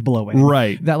mind blowing.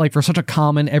 Right. That like for such a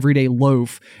common everyday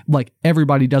loaf, like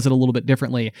everybody does it a little bit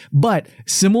differently. But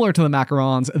similar to the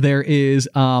macarons, there is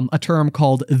a term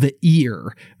called the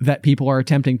ear that people are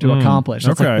attempting to accomplish.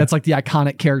 That's like the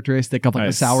iconic characteristic of like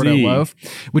a sourdough loaf,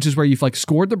 which is where you've like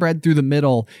scored the bread through the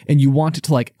middle and you want it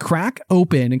to like crack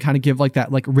open and kind of give like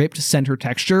that like ripped center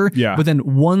texture. Yeah. But then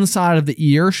one side of the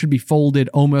ear should be folded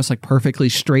almost like perfectly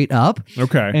straight up.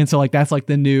 Okay. And so like that's like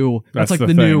the new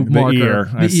new marker. The ear.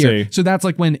 I see. So that's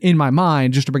like when in my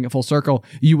mind, just to bring it full circle,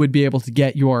 you would be able to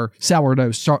get your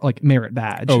sourdough like merit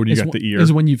badge. Oh, you got the ear.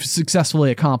 Is when you've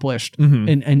successfully accomplished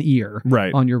an ear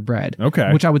on your bread.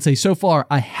 Okay. Which I would say so far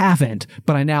I haven't,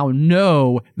 but I now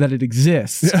know that it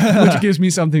exists, which gives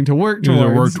me something to work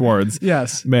towards.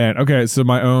 Yes. Man. Okay. So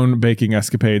my own baking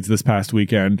escapades this past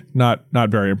weekend, not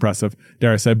very impressive,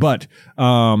 dare I say, but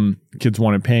kids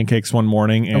wanted pancakes one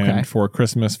morning, and for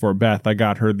Christmas for Beth, I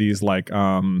got her these like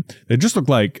they just look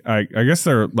like I guess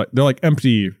they're like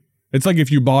empty. It's like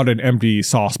if you bought an empty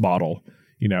sauce bottle,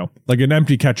 you know, like an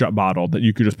empty ketchup bottle that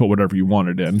you could just put whatever you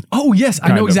wanted in. Oh, yes.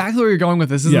 I know exactly where you're going with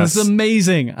this. This is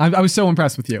amazing. I was so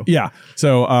impressed with you. Yeah.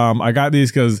 So I got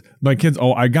these because my kids,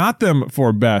 I got them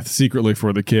for Beth secretly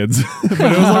for the kids, but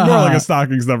it was like more like a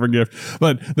stocking stuffer gift.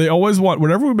 But they always want,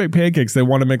 whenever we make pancakes, they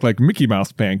want to make like Mickey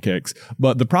Mouse pancakes.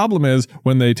 But the problem is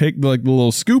when they take like the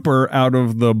little scooper out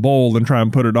of the bowl and try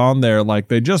and put it on there, like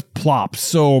they just plop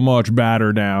so much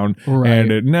batter down,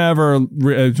 and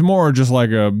it's more just like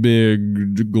a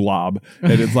big glob.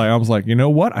 And it's like, I was like, you know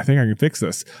what? I think I can fix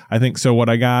this. I think so. What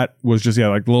I got was just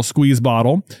like a little squeeze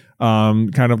bottle,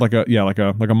 kind of like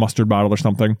a mustard bottle or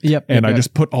something. Yep. And I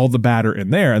just put all the batter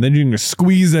in there, and then you can just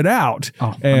squeeze it out.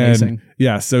 Oh, amazing.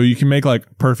 Yeah, so you can make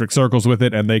like perfect circles with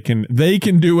it, and they can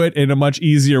do it in a much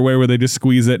easier way where they just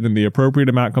squeeze it and the appropriate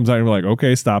amount comes out, and you're like,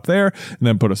 okay, stop there, and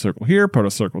then put a circle here, put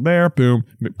a circle there, boom,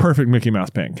 perfect Mickey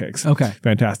Mouse pancakes. Okay.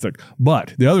 Fantastic.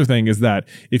 But the other thing is that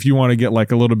if you want to get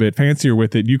like a little bit fancier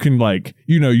with it, you can like,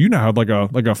 you now have like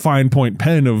a fine point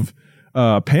pen of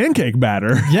pancake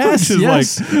batter. Yes, which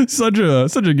is like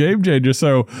such a game changer.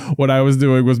 So what I was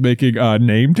doing was making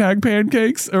name tag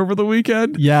pancakes over the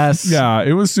weekend. Yes. Yeah,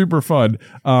 it was super fun.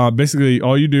 Basically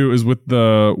all you do is with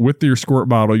your squirt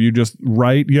bottle, you just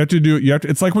write,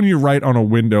 it's like when you write on a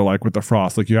window, like with the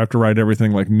frost, like you have to write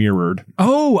everything like mirrored.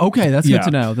 Oh, okay. That's good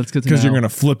to know. That's good to know. Because you're going to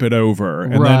flip it over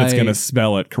and then it's going to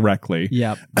spell it correctly.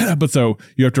 Yep. But so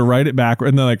you have to write it back.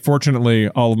 And then like, fortunately,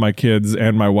 all of my kids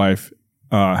and my wife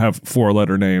have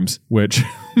 4-letter names, which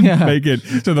make it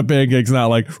so the pancake's not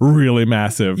like really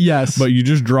massive. Yes. But you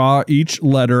just draw each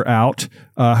letter out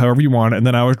however you want. And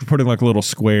then I was putting like a little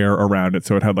square around it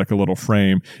so it had like a little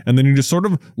frame. And then you just sort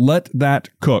of let that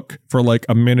cook for like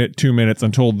a minute, 2 minutes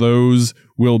until those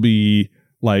will be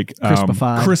like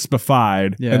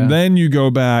crispified. Yeah. And then you go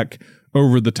back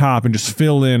over the top and just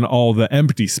fill in all the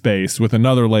empty space with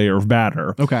another layer of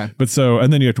batter. Okay.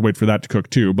 And then you have to wait for that to cook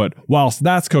too. But whilst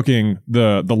that's cooking,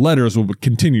 the letters will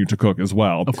continue to cook as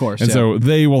well. Of course. And so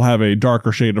they will have a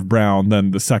darker shade of brown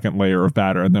than the second layer of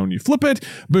batter. And then when you flip it,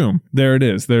 boom, there it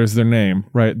is. There's their name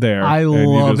right there. I and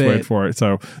love you just it. wait for it.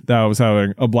 So that was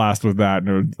having a blast with that.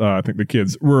 And I think the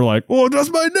kids were like, "Oh, that's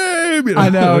my name." You know? I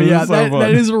know, It was yeah, so that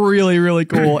fun. is really, really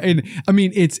cool. And I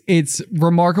mean, it's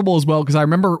remarkable as well, because I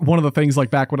remember one of the things like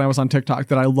back when I was on TikTok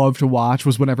that I loved to watch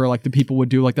was whenever like the people would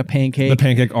do like the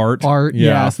pancake art.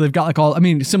 Yeah. So they've got like all, I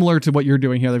mean, similar to what you're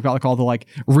doing here, they've got like all the like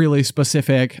really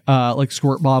specific like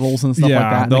squirt bottles and stuff like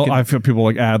that. And I feel people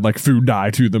like add like food dye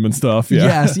to them and stuff.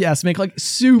 Yeah. Yes, make like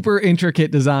super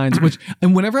intricate designs,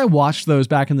 and whenever I watched those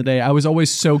back in the day, I was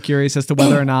always so curious as to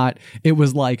whether or not it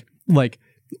was like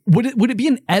would it be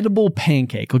an edible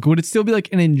pancake? Like, would it still be like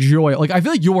an like, I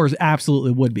feel like yours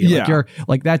absolutely would be. Yeah. Like you're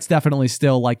like, that's definitely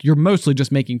still like, you're mostly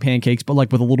just making pancakes, but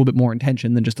like with a little bit more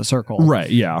intention than just a circle. Right.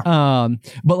 Yeah.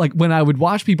 But like when I would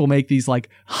watch people make these like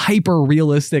hyper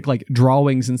realistic like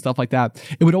drawings and stuff like that,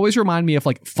 it would always remind me of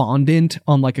like fondant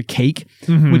on like a cake,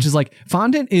 which is like,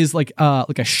 fondant is like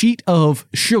a sheet of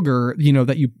sugar, you know,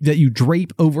 that you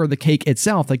drape over the cake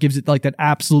itself that gives it like that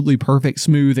absolutely perfect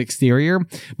smooth exterior.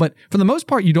 But for the most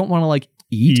part, you don't want to like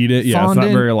eat it. Yeah, fondant.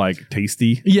 it's not very like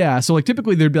tasty. Yeah, so like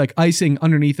typically there'd be like icing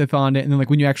underneath the fondant, and then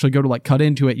like when you actually go to like cut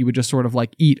into it, you would just sort of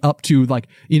like eat up to like,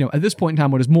 you know, at this point in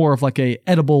time, what is more of like a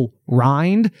edible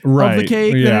rind of the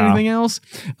cake than anything else.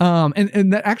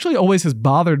 And that actually always has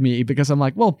bothered me, because I'm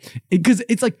like, well, because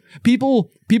it's like people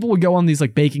would go on these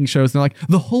like baking shows and they're like,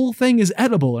 the whole thing is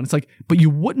edible, and it's like, but you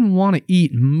wouldn't want to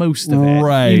eat most of it,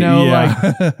 right? You know,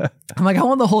 yeah. like I'm like, I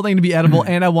want the whole thing to be edible,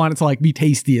 and I want it to like be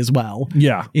tasty as well.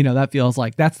 Yeah. You know, that feels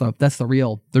like that's the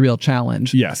real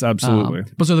challenge. Yes, absolutely.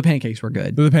 But so the pancakes were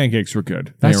good. The pancakes were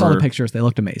good. I saw the pictures; they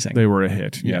looked amazing. They were a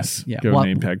hit. Yes. Yeah. Go Well,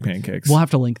 name tag pancakes. We'll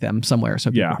have to link them somewhere so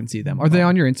people can see them. Are they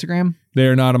on your Instagram? They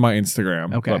are not on my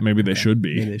Instagram. Okay. But maybe they should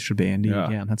be. Maybe they should be, indeed. Yeah.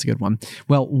 Yeah, that's a good one.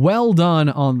 Well done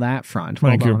on that front.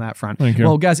 Well Thank done you. on that front. Thank you.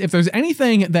 Well, guys, if there's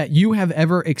anything that you have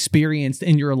ever experienced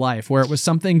in your life where it was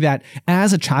something that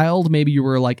as a child maybe you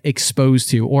were like exposed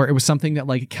to, or it was something that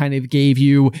like kind of gave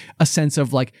you a sense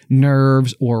of like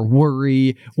nerves or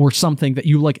worry, or something that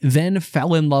you like then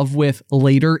fell in love with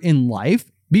later in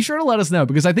life, be sure to let us know,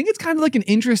 because I think it's kind of like an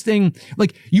interesting,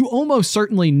 like, you almost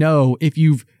certainly know if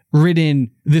you've ridden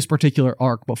this particular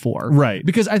arc before. Right.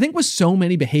 Because I think with so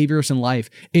many behaviors in life,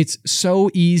 it's so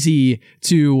easy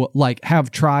to like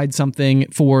have tried something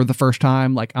for the first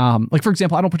time. Like for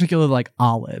example, I don't particularly like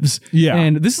olives. Yeah.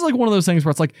 And this is like one of those things where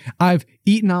it's like, I've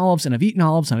eaten olives and I've eaten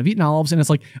olives and I've eaten olives. And it's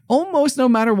like almost no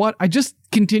matter what, I just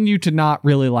continue to not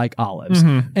really like olives.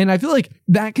 And I feel like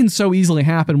that can so easily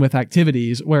happen with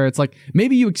activities where it's like,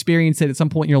 maybe you experienced it at some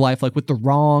point in your life, like with the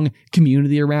wrong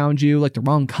community around you, like the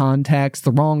wrong context,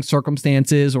 the wrong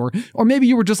circumstances, or maybe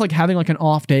you were just like having like an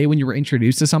off day when you were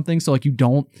introduced to something. So like you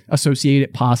don't associate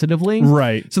it positively.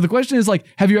 Right. So the question is like,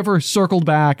 have you ever circled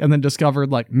back and then discovered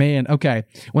like, man, okay,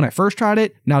 when I first tried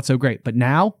it, not so great, but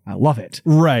now I love it.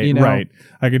 Right. You know? Right.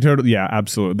 I could totally. Yeah,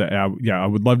 absolutely. I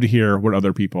would love to hear what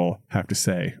other people have to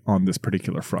say on this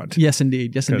particular front. Yes,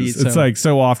 indeed. Yes, indeed. It's like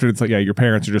so often it's like, yeah, your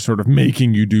parents are just sort of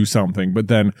making you do something, but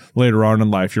then later on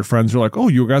in life, your friends are like, oh,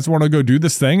 you guys want to go do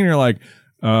this thing? And you're like,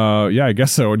 yeah, I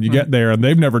guess so. And you get there and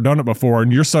they've never done it before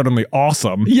and you're suddenly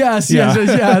awesome. Yes.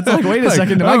 It's like, wait a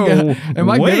second. Am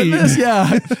I good at this?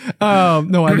 Yeah.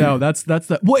 No, I know. That's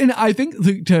the, well, and I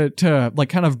think to like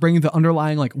kind of bring the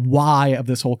underlying like why of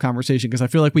this whole conversation, because I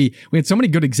feel like we had so many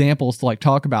good examples to like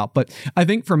talk about, but I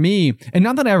think for me, and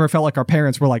not that I ever felt like our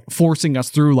parents were like forcing us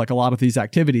through like a lot of these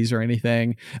activities or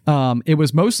anything, it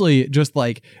was mostly just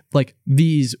like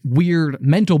these weird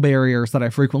mental barriers that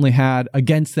I frequently had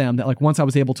against them, that like once I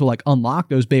was able to like unlock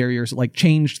those barriers, it like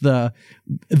changed the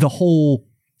whole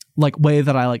like way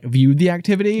that I like viewed the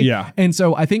activity. Yeah. And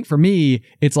so I think for me,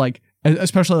 it's like,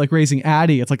 especially like raising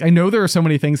Addie, it's like, I know there are so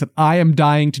many things that I am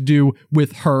dying to do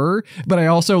with her, but I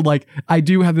also like, I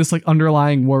do have this like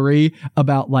underlying worry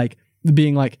about like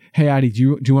being like, hey, Addie,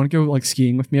 do you want to go like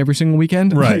skiing with me every single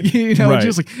weekend? Right. Like, you know, Right.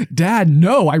 just like, Dad,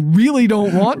 no, I really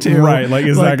don't want to. Right. Like,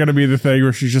 is that going to be the thing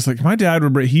where she's just like, my dad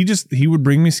would he would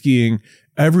bring me skiing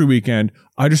every weekend.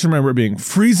 I just remember it being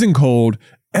freezing cold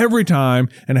every time,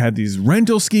 and I had these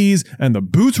rental skis and the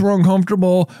boots were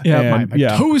uncomfortable. Yeah, and,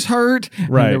 my toes hurt.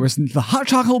 Right. And there was the hot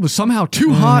chocolate was somehow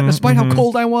too hot, despite how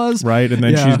cold I was. Right. And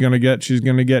then Yeah. she's gonna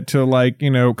get to like,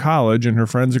 college, and her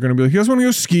friends are gonna be like, you guys want to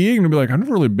go skiing? And I'll be like, I've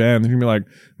never really been. And you'll be like,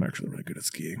 I'm actually really good at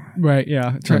skiing. Right.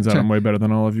 Yeah. Turns out I'm way better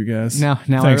than all of you guys. Now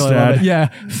Thanks, I really Dad. love it. Yeah.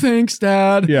 Thanks,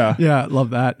 Dad. Yeah. Yeah.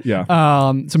 Love that. Yeah.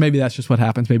 So maybe that's just what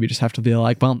happens. Maybe you just have to be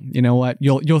like, well, you know what?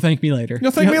 You'll thank me later.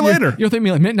 You'll thank me later. You'll thank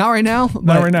me later. Not right now. But,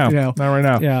 Not right now. you know, Not right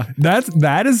now. Yeah.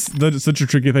 That is such a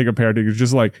tricky thing of parenting. It's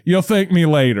just like, you'll thank me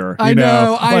later. I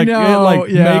know.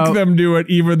 Make them do it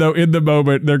even though in the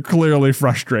moment they're clearly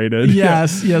frustrated.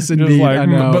 Yes. Yes, Just indeed. like, I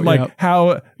know. but like Yep.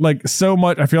 how like so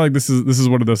much. I feel like this is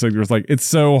one of those things where it's like it's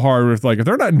so hard with like if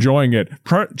they're not enjoying it,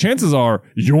 chances are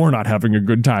you're not having a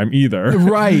good time either.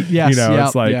 Right. Yes.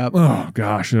 It's like oh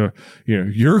gosh,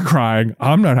 you're crying.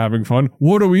 I'm not having fun.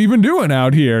 What are we even doing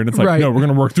out here? And it's like Right. no, we're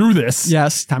gonna work through this.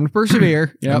 Yes. Time to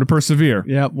persevere. Time to persevere.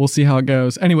 Yeah, we'll see how it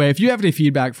goes. Anyway, if you have any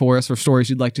feedback for us or stories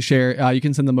you'd like to share, you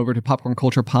can send them over to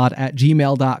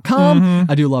popcornculturepod@gmail.com.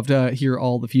 I do love to hear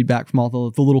all the feedback from all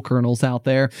the little kernels out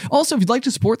there. Also, if you'd like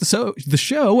to support the show,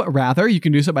 you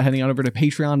can do so by heading on over to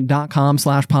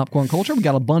patreon.com/popcornculture. We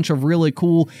got a bunch of really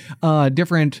cool,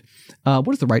 different, what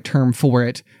is the right term for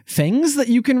it? Things that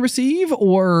you can receive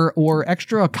or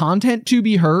extra content to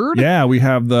be heard. Yeah, we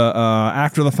have the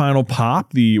After the Final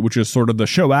Pop, which is sort of the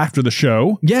show after the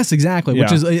show. Yes, exactly. Yeah.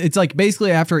 Which is, it's like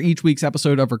basically after each week's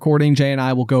episode of recording, Jay and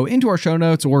I will go into our show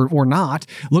notes or not,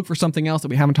 look for something else that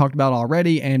we haven't talked about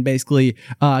already, and basically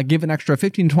give an extra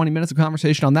 15 to 20 minutes of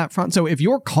conversation on that front. So if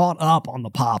you're caught up on the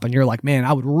pop and you're like, man,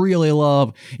 I would really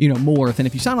love, more, then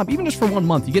if you sign up even just for 1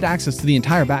 month, you get access to the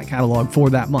entire back catalog for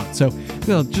that month. So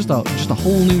just a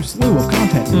whole new slew of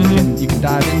content you can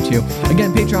dive into.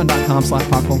 Again,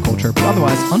 patreon.com/popcornculture. But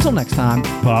otherwise, until next time,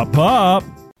 Pop.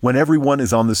 When everyone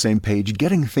is on the same page,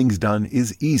 getting things done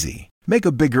is easy. Make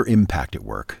a bigger impact at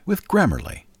work with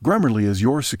Grammarly. Grammarly is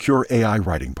your secure AI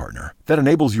writing partner that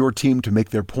enables your team to make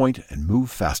their point and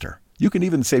move faster. You can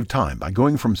even save time by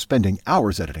going from spending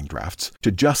hours editing drafts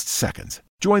to just seconds.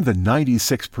 Join the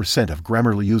 96% of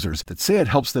Grammarly users that say it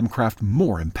helps them craft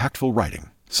more impactful writing.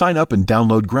 Sign up and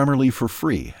download Grammarly for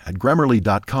free at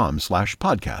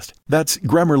Grammarly.com/podcast. That's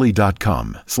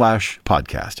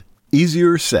Grammarly.com/podcast.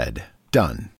 Easier said,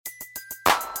 done.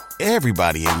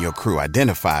 Everybody in your crew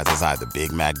identifies as either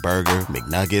Big Mac Burger,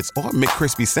 McNuggets, or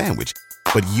McCrispy Sandwich.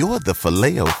 But you're the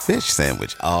Filet-O-Fish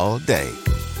Sandwich all day.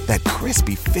 That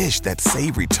crispy fish, that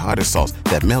savory tartar sauce,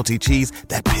 that melty cheese,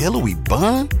 that pillowy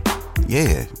bun.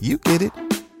 Yeah, you get it.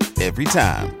 Every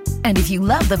time. And if you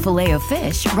love the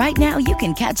Filet-O-Fish, right now you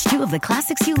can catch two of the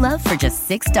classics you love for just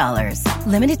 $6.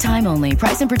 Limited time only.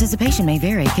 Price and participation may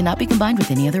vary. Cannot be combined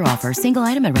with any other offer. Single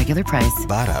item at regular price.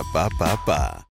 Ba-da-ba-ba-ba.